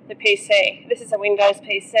the PC. This is a Windows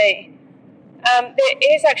PC. There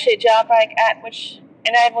is actually a jailbreak app which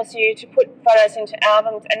enables you to put photos into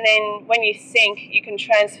albums, and then when you sync, you can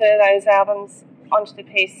transfer those albums onto the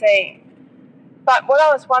PC. But what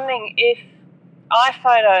I was wondering, if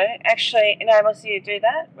iPhoto actually enables you to do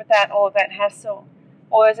that without all of that hassle,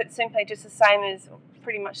 or is it simply just the same as,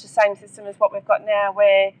 pretty much the same system as what we've got now,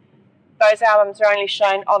 where those albums are only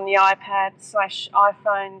shown on the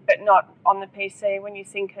iPad/iPhone, but not on the PC when you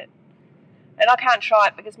sync it? And I can't try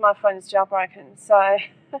it because my phone is jailbroken, so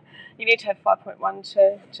you need to have 5.1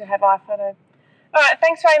 to have iPhoto. All right,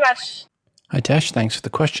 thanks very much. Hi, Tash. Thanks for the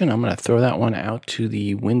question. I'm going to throw that one out to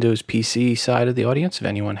the Windows PC side of the audience. If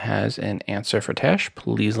anyone has an answer for Tash,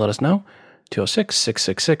 please let us know.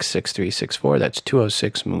 206-666-6364. That's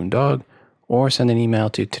 206-MOONDOG. Or send an email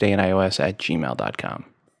to todayinios@gmail.com.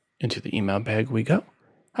 Into the email bag we go.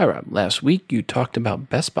 Hi, Rob. Last week, you talked about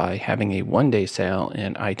Best Buy having a one-day sale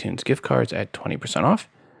in iTunes gift cards at 20% off.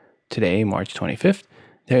 Today, March 25th,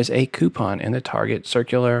 there's a coupon in the Target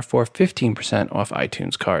circular for 15% off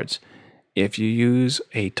iTunes cards. If you use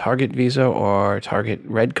a Target Visa or Target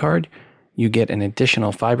Red Card, you get an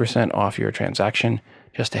additional 5% off your transaction.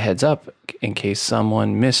 Just a heads up in case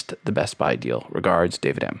someone missed the Best Buy deal. Regards,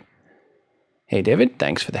 David M. Hey, David,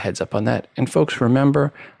 thanks for the heads up on that. And folks,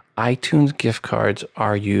 remember, iTunes gift cards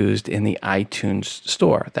are used in the iTunes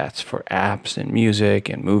store. That's for apps and music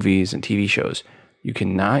and movies and TV shows. You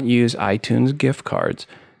cannot use iTunes gift cards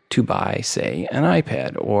to buy, say, an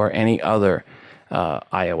iPad or any other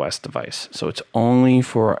iOS device. So it's only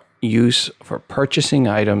for use for purchasing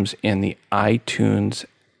items in the iTunes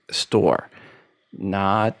store,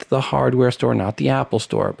 not the hardware store, not the Apple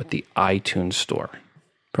store, but the iTunes store.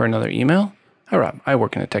 Per another email, hi Rob, I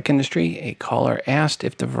work in the tech industry. A caller asked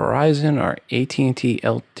if the Verizon or AT&T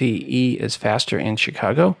LTE is faster in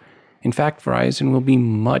Chicago. In fact, Verizon will be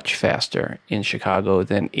much faster in Chicago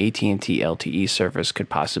than AT&T LTE service could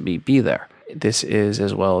possibly be there. This is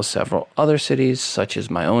as well as several other cities, such as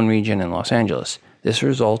my own region in Los Angeles. This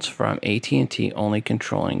results from AT&T only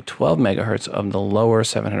controlling 12 megahertz of the lower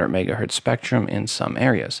 700 megahertz spectrum in some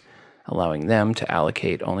areas, allowing them to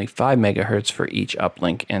allocate only 5 megahertz for each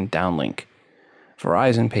uplink and downlink.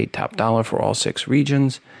 Verizon paid top dollar for all 6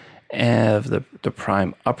 regions of the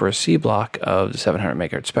prime upper C block of the 700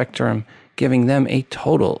 megahertz spectrum, giving them a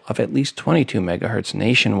total of at least 22 megahertz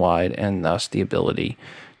nationwide, and thus the ability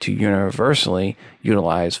to universally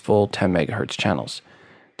utilize full 10 megahertz channels.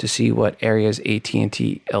 To see what areas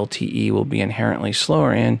AT&T LTE will be inherently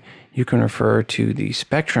slower in, you can refer to the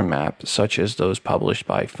spectrum map, such as those published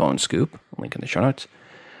by PhoneScoop, link in the show notes.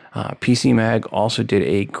 PC Mag also did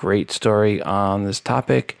a great story on this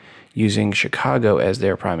topic, using Chicago as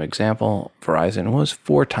their prime example. Verizon was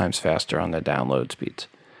 4 times faster on the download speeds.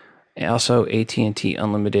 Also, AT&T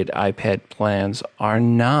Unlimited iPad plans are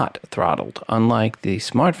not throttled, unlike the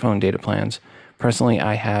smartphone data plans. Personally,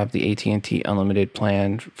 I have the AT&T Unlimited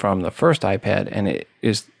plan from the first iPad, and it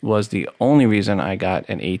was the only reason I got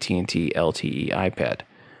an AT&T LTE iPad.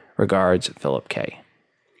 Regards, Philip K.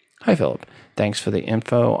 Hi, Philip. Thanks for the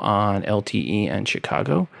info on LTE and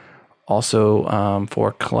Chicago. Also,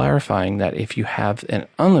 for clarifying that if you have an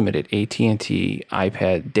unlimited AT&T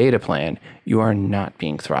iPad data plan, you are not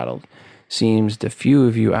being throttled. Seems the few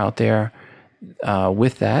of you out there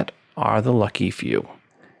with that are the lucky few.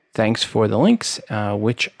 Thanks for the links,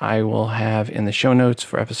 which I will have in the show notes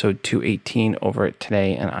for episode 218 over at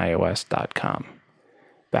todayinios.com.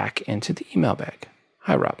 Back into the email bag.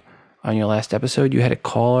 Hi, Rob. On your last episode, you had a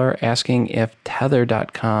caller asking if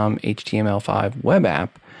Tether.com HTML5 web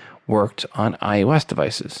app worked on iOS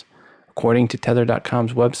devices. According to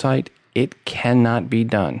Tether.com's website, it cannot be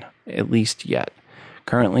done, at least yet.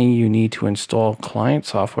 Currently, you need to install client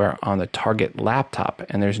software on the target laptop,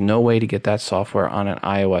 and there's no way to get that software on an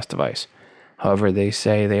iOS device. However, they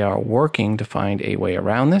say they are working to find a way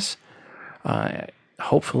around this.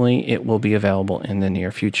 Hopefully, it will be available in the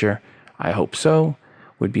near future. I hope so.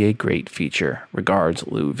 Would be a great feature. Regards,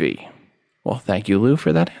 Lou V. Well, thank you, Lou,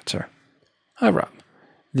 for that answer. Hi, Rob.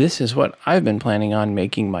 This is what I've been planning on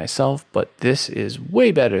making myself, but this is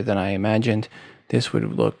way better than I imagined. This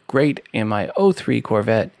would look great in my 03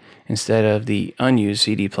 Corvette instead of the unused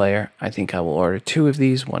CD player. I think I will order 2 of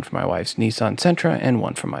these, one for my wife's Nissan Sentra and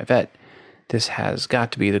one for my Vet. This has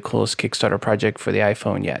got to be the coolest Kickstarter project for the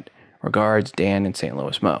iPhone yet. Regards, Dan in St.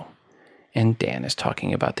 Louis, Mo. And Dan is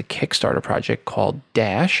talking about the Kickstarter project called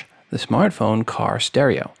Dash, the smartphone car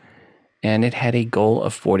stereo. And it had a goal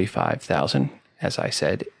of 45,000, as I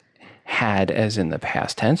said, had as in the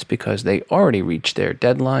past tense, because they already reached their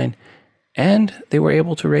deadline. And they were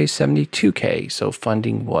able to raise $72,000, so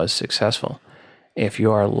funding was successful. If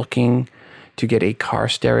you are looking to get a car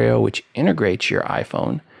stereo which integrates your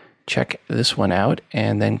iPhone, check this one out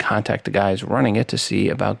and then contact the guys running it to see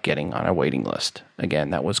about getting on a waiting list.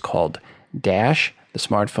 Again, that was called Dash, the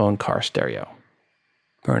smartphone car stereo.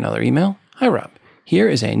 For another email, hi Rob. Here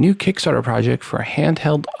is a new Kickstarter project for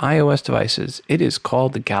handheld iOS devices. It is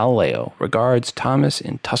called the Galileo. Regards, Thomas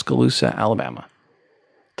in Tuscaloosa, Alabama.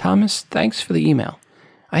 Thomas, thanks for the email.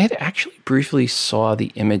 I had actually briefly saw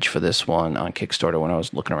the image for this one on Kickstarter when I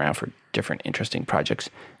was looking around for different interesting projects.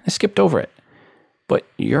 I skipped over it. But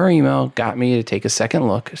your email got me to take a second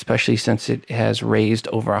look, especially since it has raised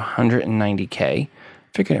over $190,000.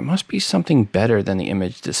 Figured it must be something better than the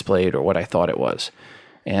image displayed or what I thought it was.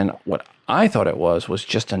 And what I thought it was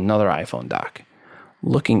just another iPhone dock.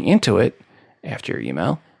 Looking into it, after your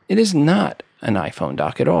email, it is not an iPhone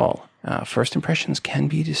dock at all. First impressions can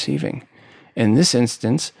be deceiving. In this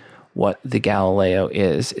instance, what the Galileo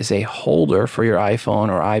is a holder for your iPhone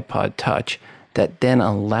or iPod Touch that then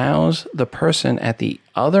allows the person at the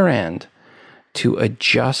other end to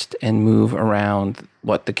adjust and move around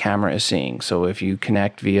what the camera is seeing. So if you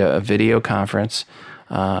connect via a video conference,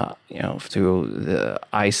 through the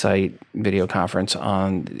iSight video conference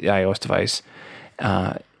on the iOS device,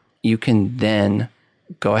 you can then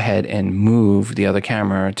go ahead and move the other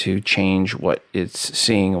camera to change what it's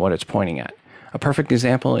seeing and what it's pointing at. A perfect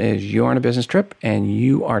example is you're on a business trip and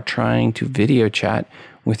you are trying to video chat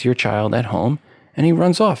with your child at home and he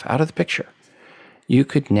runs off out of the picture. You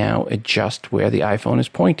could now adjust where the iPhone is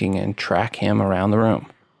pointing and track him around the room.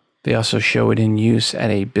 They also show it in use at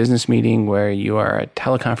a business meeting where you are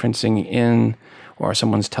teleconferencing in or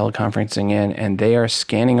someone's teleconferencing in and they are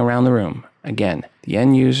scanning around the room. Again, the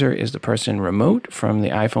end user is the person remote from the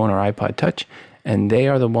iPhone or iPod Touch, and they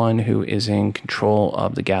are the one who is in control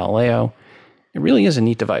of the Galileo. It really is a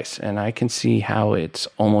neat device, and I can see how it's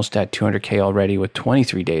almost at $200,000 already with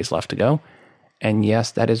 23 days left to go. And yes,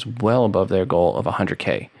 that is well above their goal of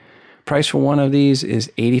 $100,000. Price for one of these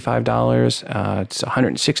is $85. It's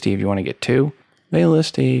 $160 if you want to get 2. They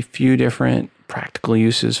list a few different practical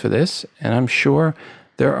uses for this, and I'm sure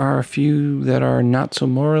there are a few that are not so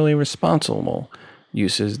morally responsible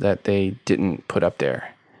uses that they didn't put up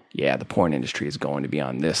there. Yeah, the porn industry is going to be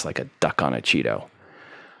on this like a duck on a Cheeto.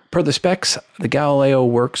 Per the specs, the Galileo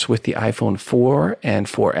works with the iPhone 4 and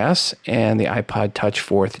 4S and the iPod Touch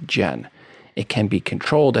 4th Gen. It can be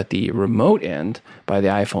controlled at the remote end by the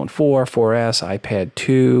iPhone 4, 4S, iPad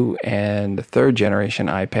 2, and the 3rd generation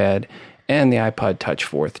iPad, and the iPod Touch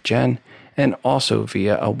 4th Gen, and also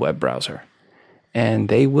via a web browser. And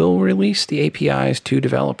they will release the APIs to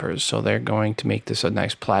developers, so they're going to make this a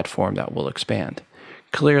nice platform that will expand.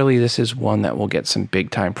 Clearly, this is one that will get some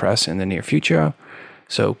big-time press in the near future.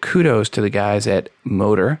 So kudos to the guys at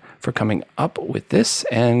Motor for coming up with this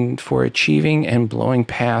and for achieving and blowing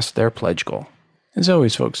past their pledge goal. As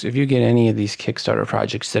always, folks, if you get any of these Kickstarter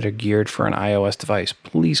projects that are geared for an iOS device,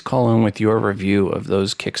 please call in with your review of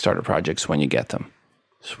those Kickstarter projects when you get them.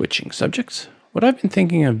 Switching subjects, what I've been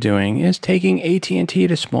thinking of doing is taking AT&T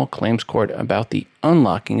to small claims court about the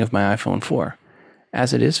unlocking of my iPhone 4,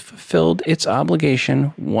 as it has fulfilled its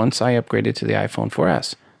obligation once I upgraded to the iPhone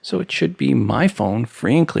 4S. So it should be my phone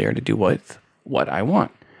free and clear to do with what I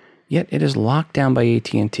want. Yet it is locked down by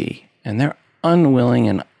AT&T, and they're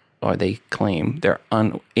unwilling or they claim they're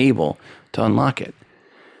unable to unlock it.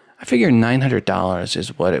 I figure $900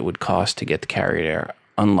 is what it would cost to get the carrier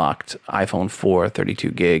unlocked iPhone 4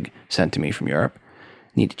 32 gig sent to me from Europe.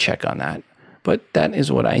 Need to check on that. But that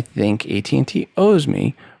is what I think AT&T owes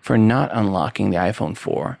me for not unlocking the iPhone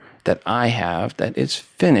 4 that I have that it's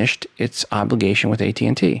finished its obligation with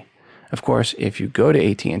AT&T. Of course, if you go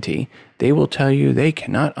to AT&T, they will tell you they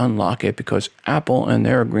cannot unlock it because Apple and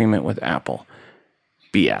their agreement with Apple.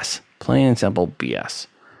 BS. Plain and simple BS.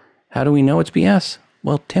 How do we know it's BS?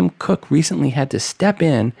 Well, Tim Cook recently had to step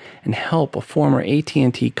in and help a former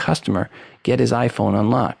AT&T customer get his iPhone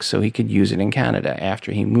unlocked so he could use it in Canada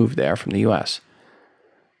after he moved there from the US.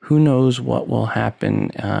 Who knows what will happen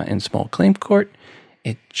in small claim court?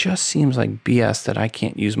 It just seems like BS that I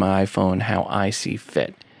can't use my iPhone how I see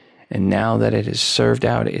fit. And now that it has served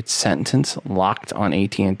out its sentence locked on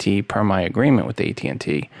AT&T per my agreement with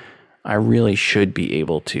AT&T, I really should be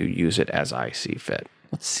able to use it as I see fit.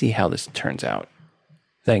 Let's see how this turns out.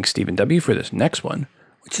 Thanks, Stephen W., for this next one,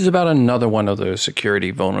 which is about another one of those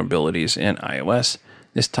security vulnerabilities in iOS.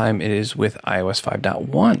 This time it is with iOS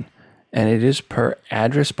 5.1, and it is per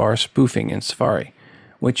address bar spoofing in Safari,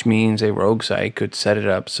 which means a rogue site could set it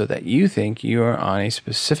up so that you think you are on a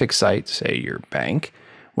specific site, say your bank,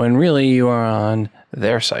 when really you are on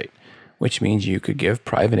their site, which means you could give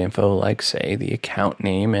private info like, say, the account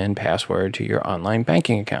name and password to your online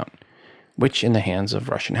banking account, which in the hands of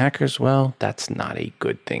Russian hackers, well, that's not a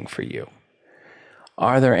good thing for you.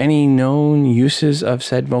 Are there any known uses of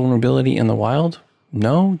said vulnerability in the wild?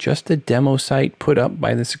 No, just a demo site put up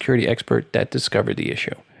by the security expert that discovered the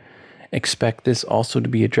issue. Expect this also to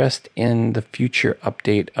be addressed in the future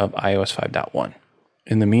update of iOS 5.1.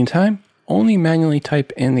 In the meantime, only manually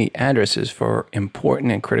type in the addresses for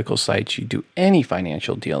important and critical sites you do any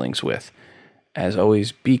financial dealings with. As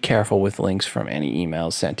always, be careful with links from any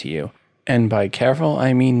emails sent to you. And by careful,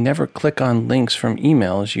 I mean never click on links from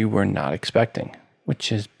emails you were not expecting,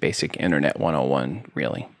 which is basic Internet 101,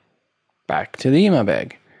 really. Back to the email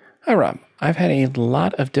bag. Hi, Rob. I've had a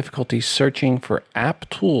lot of difficulty searching for app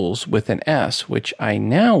tools with an S, which I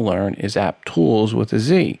now learn is app tools with a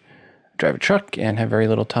Z. I drive a truck and have very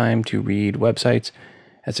little time to read websites.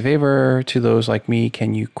 As a favor to those like me,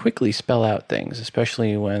 can you quickly spell out things,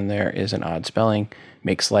 especially when there is an odd spelling?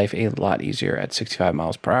 Makes life a lot easier at 65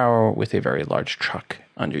 miles per hour with a very large truck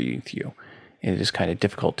underneath you. It is kind of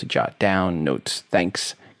difficult to jot down notes.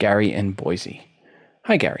 Thanks, Gary in Boise.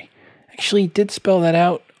 Hi, Gary. Actually did spell that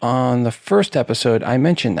out on the first episode. I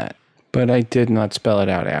mentioned that, but I did not spell it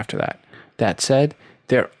out after that. That said,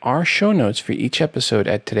 there are show notes for each episode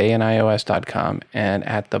at todayinios.com, and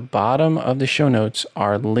at the bottom of the show notes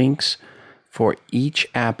are links for each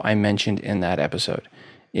app I mentioned in that episode.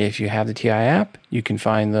 If you have the TI app, you can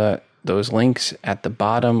find those links at the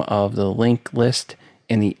bottom of the link list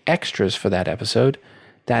in the extras for that episode.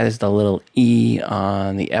 That is the little E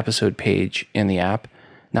on the episode page in the app,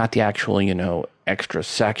 not the actual, extra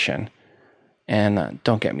section. And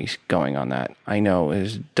don't get me going on that. I know it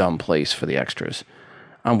is a dumb place for the extras.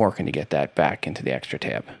 I'm working to get that back into the extra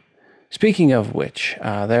tab. Speaking of which,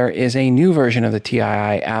 there is a new version of the TII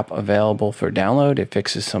app available for download. It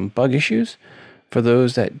fixes some bug issues. For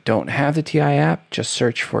those that don't have the TII app, just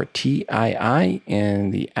search for TII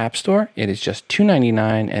in the App Store. It is just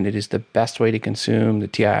 $2.99, and it is the best way to consume the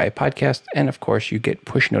TII podcast. And of course, you get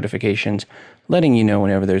push notifications letting you know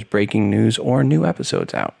whenever there's breaking news or new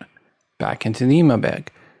episodes out. Back into the email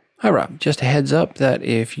bag. Hi, Rob. Just a heads up that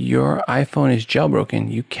if your iPhone is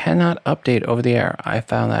jailbroken, you cannot update over the air. I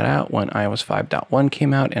found that out when iOS 5.1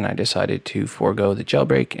 came out, and I decided to forego the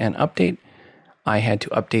jailbreak and update. I had to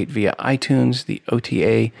update via iTunes. The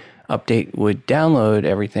OTA update would download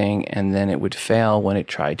everything, and then it would fail when it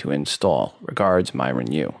tried to install. Regards,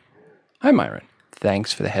 Myron Yu. Hi, Myron.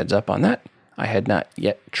 Thanks for the heads up on that. I had not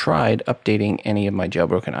yet tried updating any of my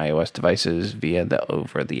jailbroken iOS devices via the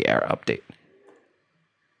over-the-air update.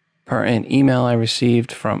 Per an email I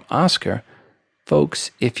received from Oscar,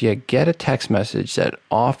 folks, if you get a text message that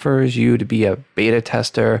offers you to be a beta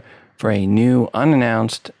tester for a new,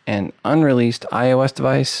 unannounced, and unreleased iOS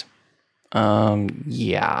device,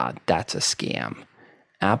 yeah, that's a scam.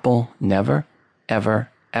 Apple never, ever,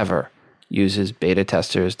 ever uses beta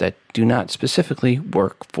testers that do not specifically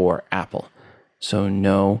work for Apple. So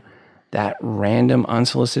no, that random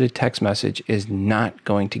unsolicited text message is not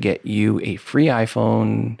going to get you a free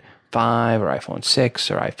iPhone 5 or iPhone 6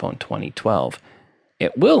 or iPhone 2012.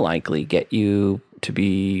 It will likely get you to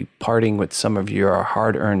be parting with some of your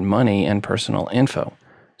hard-earned money and personal info.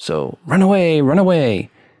 So run away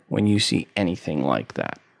when you see anything like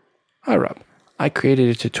that. Hi, Rob. I created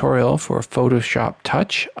a tutorial for Photoshop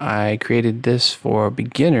Touch. I created this for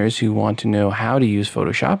beginners who want to know how to use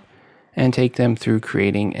Photoshop and take them through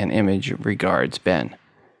creating an image. Regards, Ben.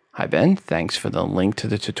 Hi, Ben. Thanks for the link to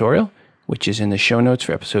the tutorial, which is in the show notes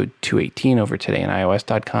for episode 218 over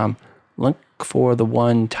todayinios.com. Look for the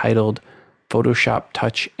one titled Photoshop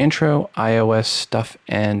Touch Intro, iOS Stuff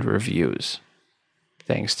and Reviews.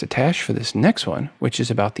 Thanks to Tash for this next one, which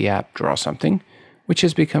is about the app Draw Something, which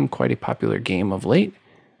has become quite a popular game of late.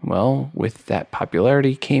 Well, with that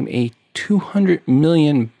popularity came a 200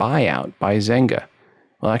 million buyout by Zynga.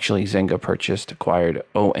 Well, actually, Zynga acquired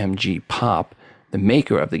OMG Pop, the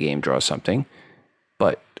maker of the game Draw Something,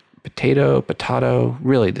 but potato,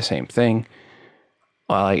 really the same thing.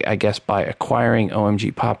 Well, I guess by acquiring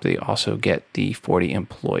OMG Pop, they also get the 40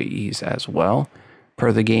 employees as well.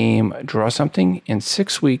 Per the game Draw Something, in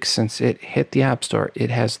 6 weeks since it hit the App Store, it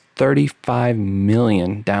has 35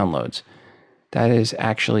 million downloads. That is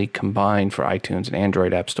actually combined for iTunes and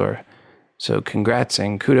Android App Store. So congrats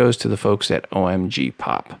and kudos to the folks at OMG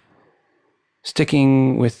Pop.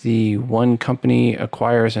 Sticking with the one company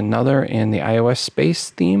acquires another in the iOS space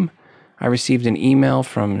theme, I received an email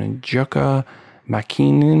from Jukka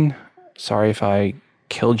Makinen. Sorry if I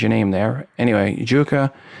killed your name there. Anyway,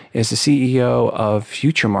 Jukka is the CEO of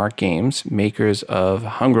FutureMark Games, makers of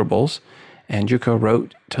Hungrables, and Jukka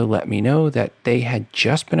wrote to let me know that they had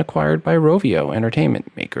just been acquired by Rovio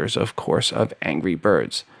Entertainment, makers, of course, of Angry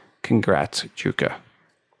Birds. Congrats, Jukka.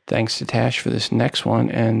 Thanks to Tash for this next one,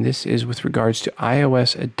 and this is with regards to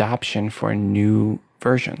iOS adoption for new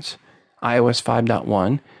versions. iOS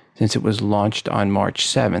 5.1, since it was launched on March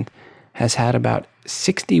 7th, has had about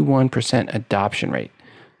 61% adoption rate.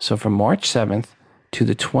 So from March 7th to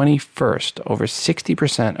the 21st, over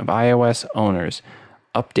 60% of iOS owners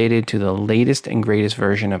updated to the latest and greatest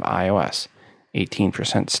version of iOS.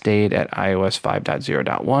 18% stayed at iOS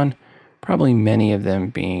 5.0.1, probably many of them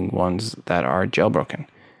being ones that are jailbroken.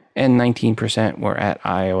 And 19% were at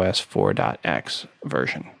iOS 4.x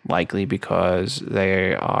version, likely because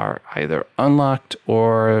they are either unlocked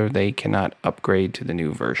or they cannot upgrade to the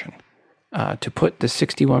new version. To put the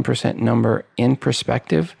 61% number in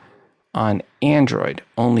perspective, on Android,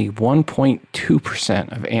 only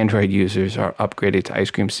 1.2% of Android users are upgraded to Ice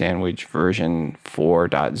Cream Sandwich version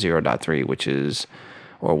 4.0.3, which is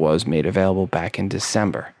or was made available back in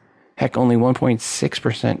December. Heck, only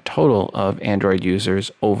 1.6% total of Android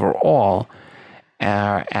users overall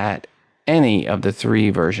are at any of the 3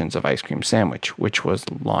 versions of Ice Cream Sandwich, which was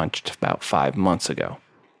launched about 5 months ago.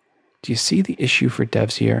 Do you see the issue for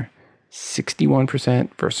devs here? 61%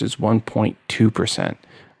 versus 1.2%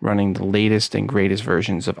 running the latest and greatest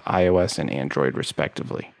versions of iOS and Android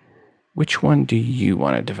respectively. Which one do you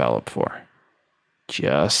want to develop for?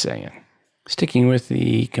 Just saying. Sticking with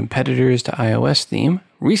the competitors to iOS theme,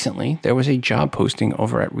 recently there was a job posting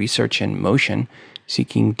over at Research in Motion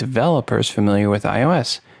seeking developers familiar with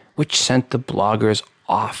iOS, which sent the bloggers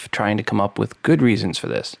off trying to come up with good reasons for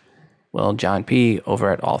this. Well, John P.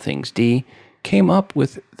 over at All Things D came up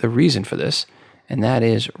with the reason for this, and that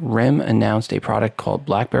is RIM announced a product called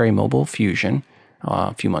BlackBerry Mobile Fusion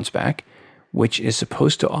a few months back, which is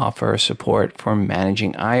supposed to offer support for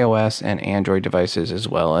managing iOS and Android devices as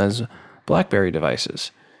well as BlackBerry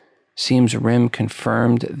devices. Seems RIM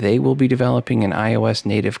confirmed they will be developing an iOS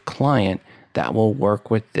native client that will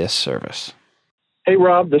work with this service. Hey,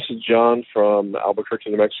 Rob, this is John from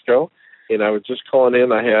Albuquerque, New Mexico, and I was just calling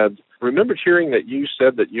in. I had remembered hearing that you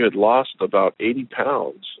said that you had lost about 80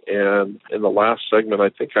 pounds, and in the last segment, I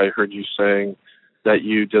think I heard you saying that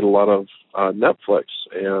you did a lot of Netflix,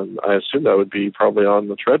 and I assume that would be probably on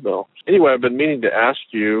the treadmill. Anyway, I've been meaning to ask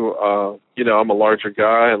you, I'm a larger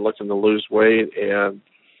guy and looking to lose weight, and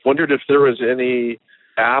wondered if there was any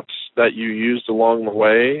apps that you used along the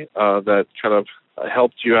way that kind of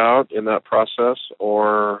helped you out in that process,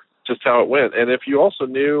 or just how it went. And if you also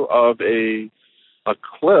knew of a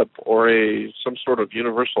clip or some sort of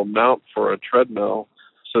universal mount for a treadmill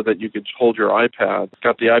so that you could hold your iPad.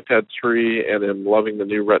 Got the iPad 3 and am loving the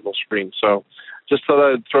new Retinal screen. So just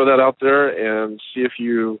thought I'd throw that out there and see if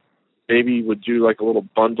you maybe would do like a little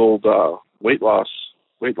bundled weight loss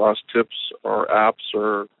tips or apps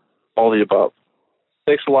or all the above.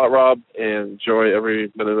 Thanks a lot, Rob, and enjoy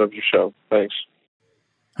every minute of your show. Thanks.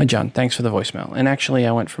 Hi, John. Thanks for the voicemail. And actually,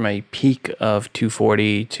 I went from a peak of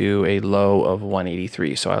 240 to a low of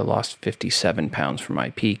 183. So I lost 57 pounds from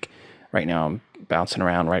my peak. Right now, I'm bouncing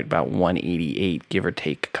around right about 188, give or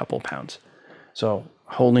take a couple pounds. So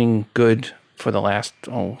holding good for the last,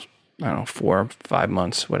 4 or 5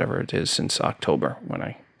 months, whatever it is, since October when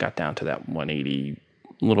I got down to that 180,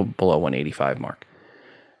 a little below 185 mark.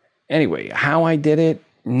 Anyway, how I did it,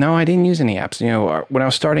 no, I didn't use any apps. When I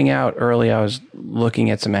was starting out early, I was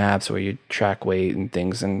looking at some apps where you track weight and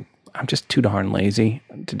things, and I'm just too darn lazy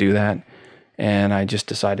to do that. And I just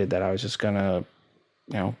decided that I was just going to,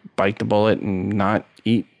 bite the bullet and not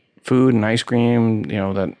eat food and ice cream,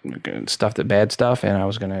 that stuff, the bad stuff. And I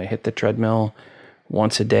was going to hit the treadmill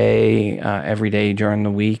once a day, every day during the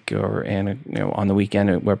week, or on the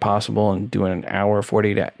weekend where possible, and doing an hour,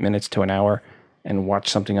 40 minutes to an hour, and watch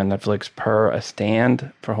something on Netflix per a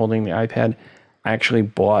stand for holding the iPad. I actually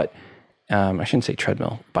bought, I shouldn't say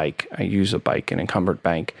treadmill, bike. I use a bike, an encumbered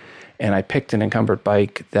bike. And I picked an encumbered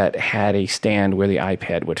bike that had a stand where the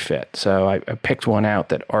iPad would fit. So I picked one out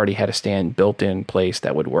that already had a stand built in place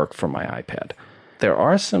that would work for my iPad. There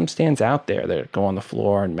are some stands out there that go on the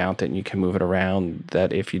floor and mount it, and you can move it around,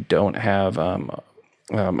 that if you don't have a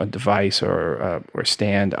device or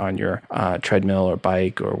stand on your treadmill or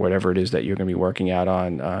bike or whatever it is that you're going to be working out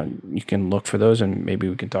on, you can look for those, and maybe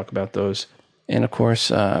we can talk about those. And of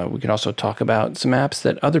course, we can also talk about some apps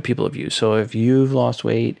that other people have used. So if you've lost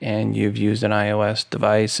weight and you've used an iOS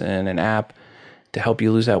device and an app to help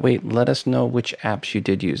you lose that weight, let us know which apps you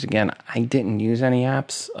did use. Again, I didn't use any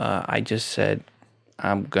apps. I just said,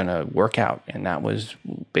 I'm going to work out. And that was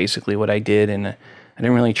basically what I did. And I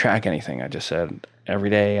didn't really track anything. I just said, every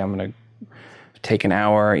day I'm going to take an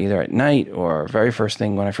hour either at night or very first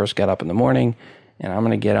thing when I first get up in the morning. And I'm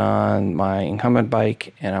going to get on my incumbent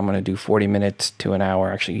bike, and I'm going to do 40 minutes to an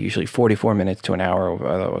hour, actually usually 44 minutes to an hour,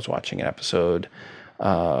 whether I was watching an episode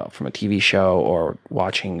from a TV show or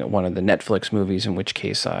watching one of the Netflix movies, in which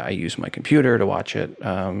case I use my computer to watch it.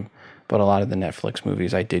 But a lot of the Netflix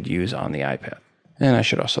movies I did use on the iPad. And I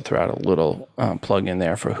should also throw out a little plug in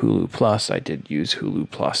there for Hulu Plus. I did use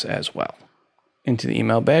Hulu Plus as well. Into the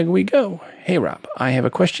email bag we go. Hey, Rob, I have a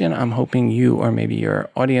question I'm hoping you or maybe your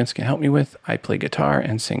audience can help me with. I play guitar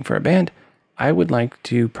and sing for a band. I would like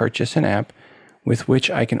to purchase an app with which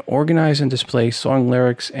I can organize and display song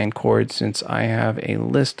lyrics and chords, since I have a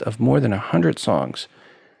list of more than 100 songs.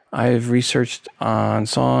 I've researched on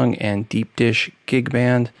Song and Deep Dish Gig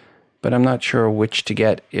Band, but I'm not sure which to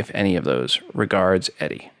get, if any of those. Regards,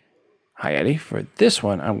 Eddie. Hi, Eddie. For this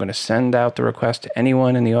one, I'm going to send out the request to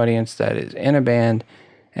anyone in the audience that is in a band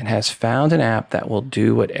and has found an app that will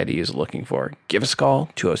do what Eddie is looking for. Give us a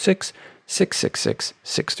call,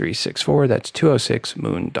 206-666-6364. That's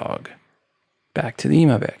 206-MOON-DOG. Back to the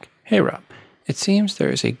email bag. Hey, Rob. It seems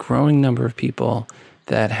there is a growing number of people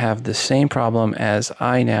that have the same problem as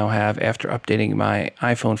I now have after updating my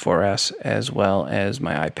iPhone 4S as well as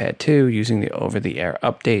my iPad 2 using the over-the-air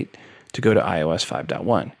update to go to iOS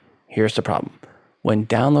 5.1. Here's the problem. When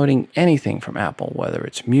downloading anything from Apple, whether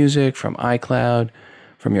it's music from iCloud,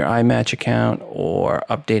 from your iMatch account, or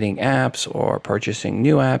updating apps or purchasing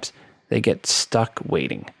new apps, they get stuck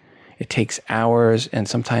waiting. It takes hours and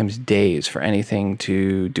sometimes days for anything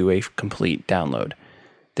to do a complete download.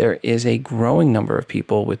 There is a growing number of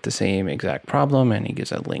people with the same exact problem, and he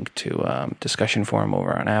gives a link to a discussion forum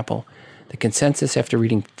over on Apple. The consensus after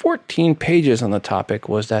reading 14 pages on the topic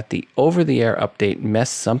was that the over-the-air update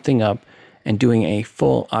messed something up, and doing a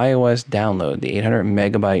full iOS download, the 800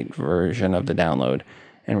 megabyte version of the download,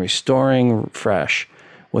 and restoring fresh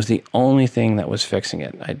was the only thing that was fixing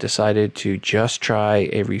it. I decided to just try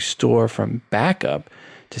a restore from backup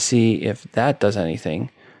to see if that does anything.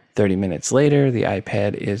 30 minutes later, the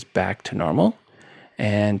iPad is back to normal.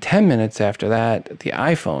 And 10 minutes after that, the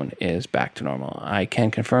iPhone is back to normal. I can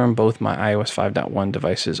confirm both my iOS 5.1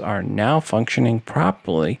 devices are now functioning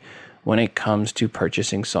properly when it comes to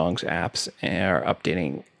purchasing songs, apps, or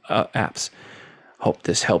updating apps. Hope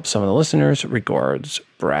this helps some of the listeners. Regards,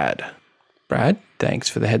 Brad. Brad, thanks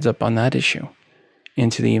for the heads up on that issue.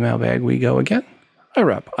 Into the email bag we go again. Hi,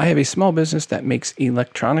 Rob. I have a small business that makes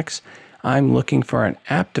electronics. I'm looking for an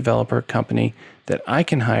app developer company that I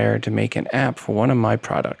can hire to make an app for one of my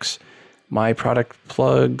products. My product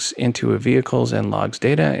plugs into a vehicles and logs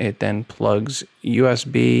data. It then plugs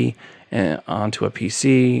USB onto a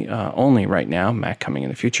PC, only right now, Mac coming in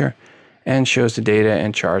the future, and shows the data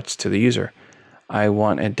and charts to the user. I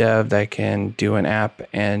want a dev that can do an app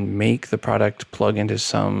and make the product plug into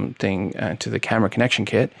something, to the camera connection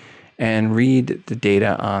kit, and read the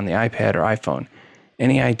data on the iPad or iPhone.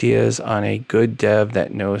 Any ideas on a good dev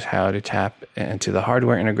that knows how to tap into the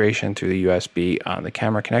hardware integration through the USB on the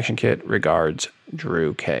camera connection kit? Regards,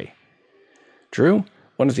 Drew K. Drew,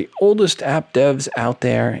 one of the oldest app devs out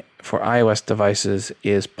there for iOS devices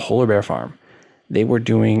is Polar Bear Farm. They were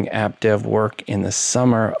doing app dev work in the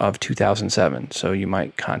summer of 2007, so you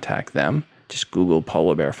might contact them. Just Google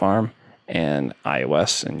Polar Bear Farm and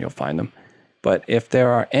iOS and you'll find them. But if there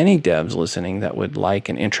are any devs listening that would like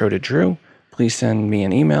an intro to Drew, please send me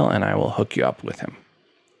an email and I will hook you up with him.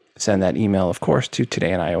 Send that email, of course, to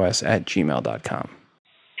todayinios@gmail.com.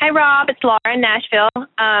 Hi, Rob. It's Laura in Nashville.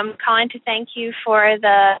 Calling to thank you for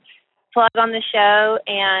the plug on the show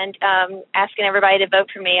and asking everybody to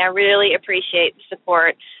vote for me. I really appreciate the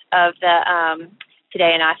support of the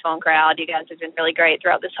Today and iPhone crowd. You guys have been really great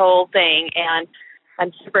throughout this whole thing, and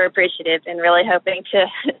I'm super appreciative and really hoping to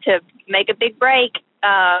make a big break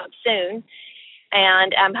soon.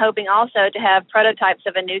 And I'm hoping also to have prototypes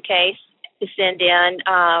of a new case to send in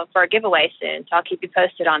for a giveaway soon. So I'll keep you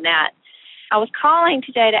posted on that. I was calling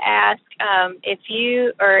today to ask if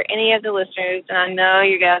you or any of the listeners, and I know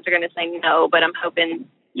you guys are going to say no, but I'm hoping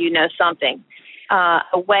you know something,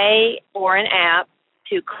 a way or an app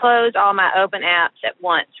to close all my open apps at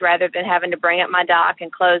once rather than having to bring up my dock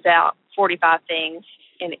and close out 45 things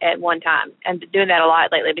at one time. I'm doing that a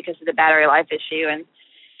lot lately because of the battery life issue, and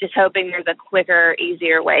just hoping there's a quicker,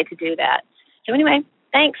 easier way to do that. So anyway,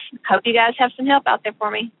 thanks. Hope you guys have some help out there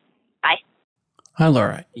for me. Bye. Hi,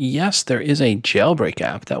 Laura. Yes, there is a jailbreak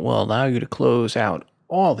app that will allow you to close out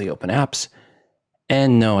all the open apps.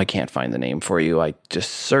 And no, I can't find the name for you. I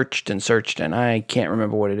just searched and I can't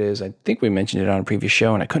remember what it is. I think we mentioned it on a previous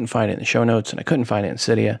show, and I couldn't find it in the show notes, and I couldn't find it in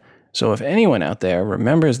Cydia. So if anyone out there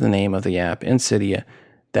remembers the name of the app in Cydia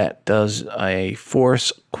that does a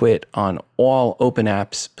force quit on all open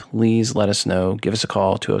apps, please let us know. Give us a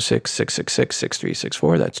call,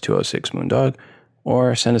 206-666-6364. That's 206-MOONDOG.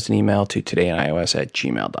 Or send us an email to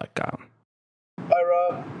todayios@gmail.com. Hi,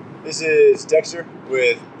 Rob. This is Dexter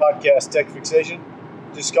with Podcast Tech Fixation.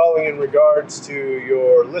 Just calling in regards to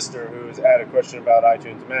your listener who's had a question about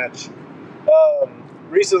iTunes Match.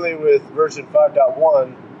 Recently with version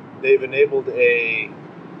 5.1, they've enabled a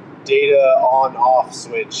data on-off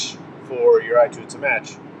switch for your iTunes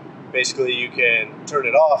Match. Basically, you can turn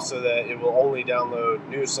it off so that it will only download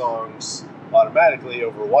new songs automatically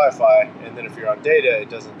over Wi-Fi, and then if you're on data, it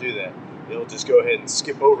doesn't do that. It'll just go ahead and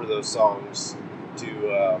skip over those songs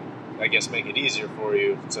to, I guess, make it easier for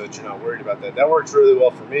you so that you're not worried about that. That works really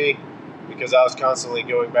well for me because I was constantly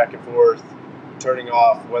going back and forth, turning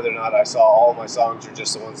off whether or not I saw all my songs or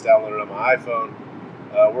just the ones downloaded on my iPhone.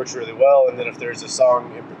 Works really well, and then if there's a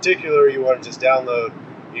song in particular you want to just download,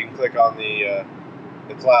 you can click on the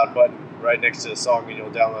cloud button right next to the song and you'll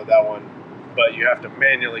download that one. But you have to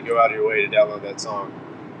manually go out of your way to download that song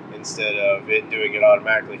instead of it doing it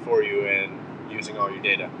automatically for you and using all your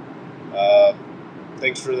data.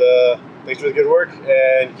 Thanks for the good work,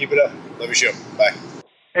 and keep it up. Love your show. Bye.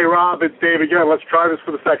 Hey, Rob, it's Dave again. Let's try this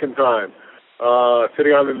for the second time.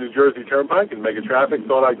 Sitting on the New Jersey Turnpike in mega traffic,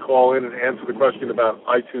 thought I'd call in and answer the question about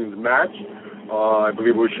iTunes Match. I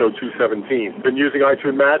believe it was show 217. Been using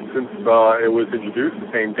iTunes Match since it was introduced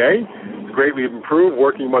the same day. It's greatly improved,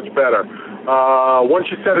 working much better. Once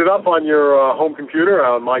you set it up on your home computer,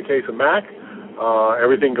 in my case a Mac,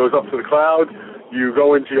 everything goes up to the cloud. You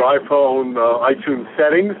go into your iPhone iTunes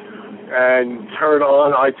settings and turn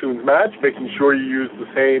on iTunes Match, making sure you use the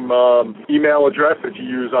same email address that you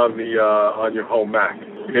use on your home Mac.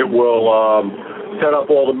 It will set up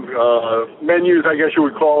all the menus, I guess you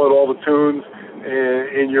would call it, all the tunes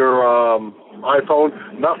in your iPhone.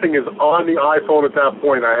 Nothing is on the iPhone at that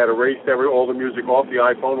point. I had erased all the music off the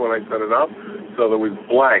iPhone when I set it up, so there was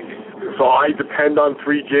blank. So I depend on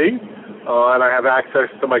 3G, and I have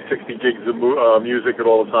access to my 60 gigs of music at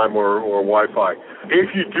all the time or Wi-Fi.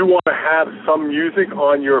 If you do want to have some music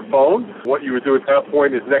on your phone, what you would do at that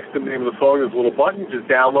point is next to the name of the song, there's a little button, just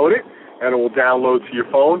download it, and it will download to your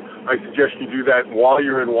phone. I suggest you do that while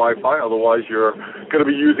you're in Wi-Fi, otherwise you're going to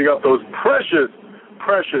be using up those precious,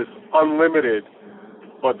 unlimited,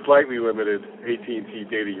 but slightly limited AT&T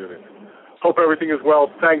data units. Hope everything is well.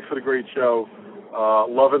 Thanks for the great show.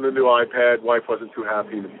 Loving the new iPad. Wife wasn't too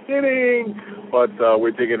happy in the beginning, but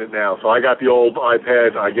we're digging it now. So I got the old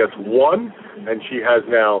iPad, I guess, 1, and she has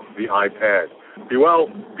now the iPad. Be well.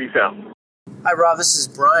 Peace out. Hi, Rob. This is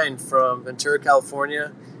Brian from Ventura,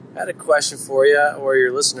 California. I had a question for you or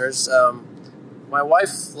your listeners. My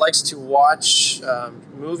wife likes to watch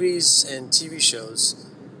movies and TV shows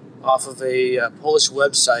off of a Polish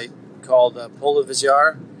website called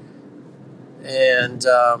Poloviziar, and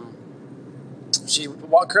she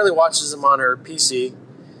currently watches them on her PC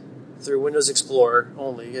through Windows Explorer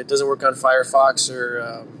only. It doesn't work on Firefox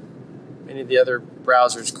or any of the other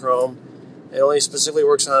browsers, Chrome. It only specifically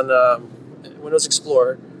works on Windows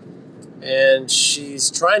Explorer. And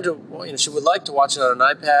she's trying to, she would like to watch it on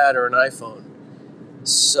an iPad or an iPhone.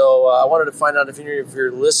 So I wanted to find out if any of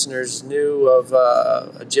your listeners knew of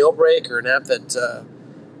a jailbreak or an app that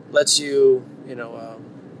lets you,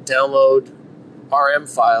 download RM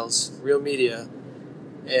files, real media,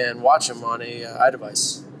 and watch them on a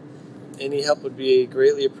iDevice. Any help would be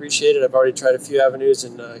greatly appreciated. I've already tried a few avenues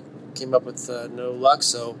and came up with no luck,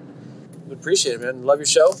 so would appreciate it, man. Love your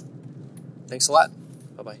show. Thanks a lot.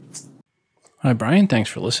 Bye-bye. Hi, Brian. Thanks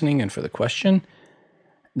for listening and for the question.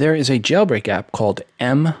 There is a jailbreak app called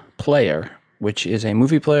M Player, which is a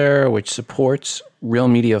movie player which supports real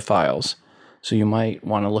media files. So you might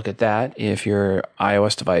want to look at that if your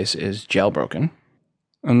iOS device is jailbroken.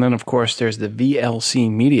 And then, of course, there's the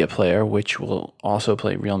VLC media player, which will also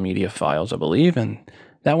play real media files, I believe. And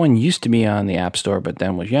that one used to be on the App Store, but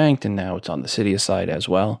then was yanked, and now it's on the Cydia side as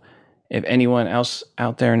well. If anyone else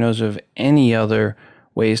out there knows of any other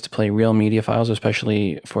ways to play real media files,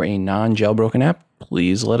 especially for a non-jailbroken app,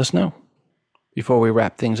 please let us know. Before we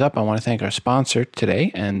wrap things up, I want to thank our sponsor today,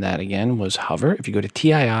 and that again was Hover. If you go to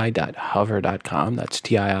tii.hover.com, that's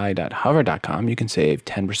tii.hover.com, you can save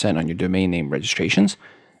 10% on your domain name registrations.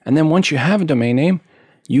 And then once you have a domain name,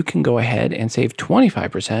 you can go ahead and save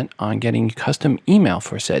 25% on getting custom email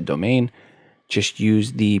for said domain. Just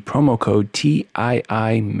use the promo code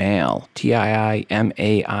TIIMAIL,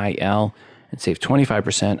 TIIMAIL, and save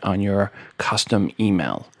 25% on your custom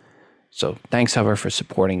email. So thanks, Hover, for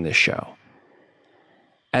supporting this show.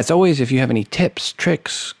 As always, if you have any tips,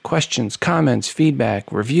 tricks, questions, comments, feedback,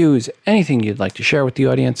 reviews, anything you'd like to share with the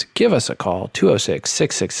audience, give us a call,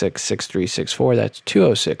 206-666-6364, that's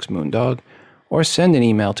 206-MOONDOG, or send an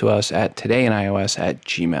email to us at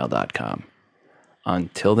todayinios@gmail.com.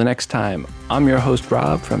 Until the next time, I'm your host,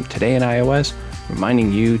 Rob, from Today in iOS,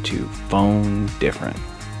 reminding you to phone different.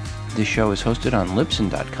 This show is hosted on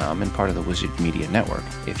Libsyn.com and part of the Wizard Media Network.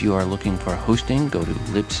 If you are looking for hosting, go to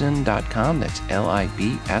Libsyn.com, that's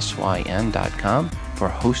Libsyn.com, for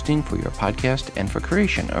hosting for your podcast and for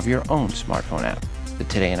creation of your own smartphone app. The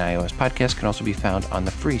Today in iOS podcast can also be found on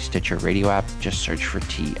the free Stitcher radio app. Just search for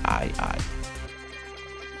TII.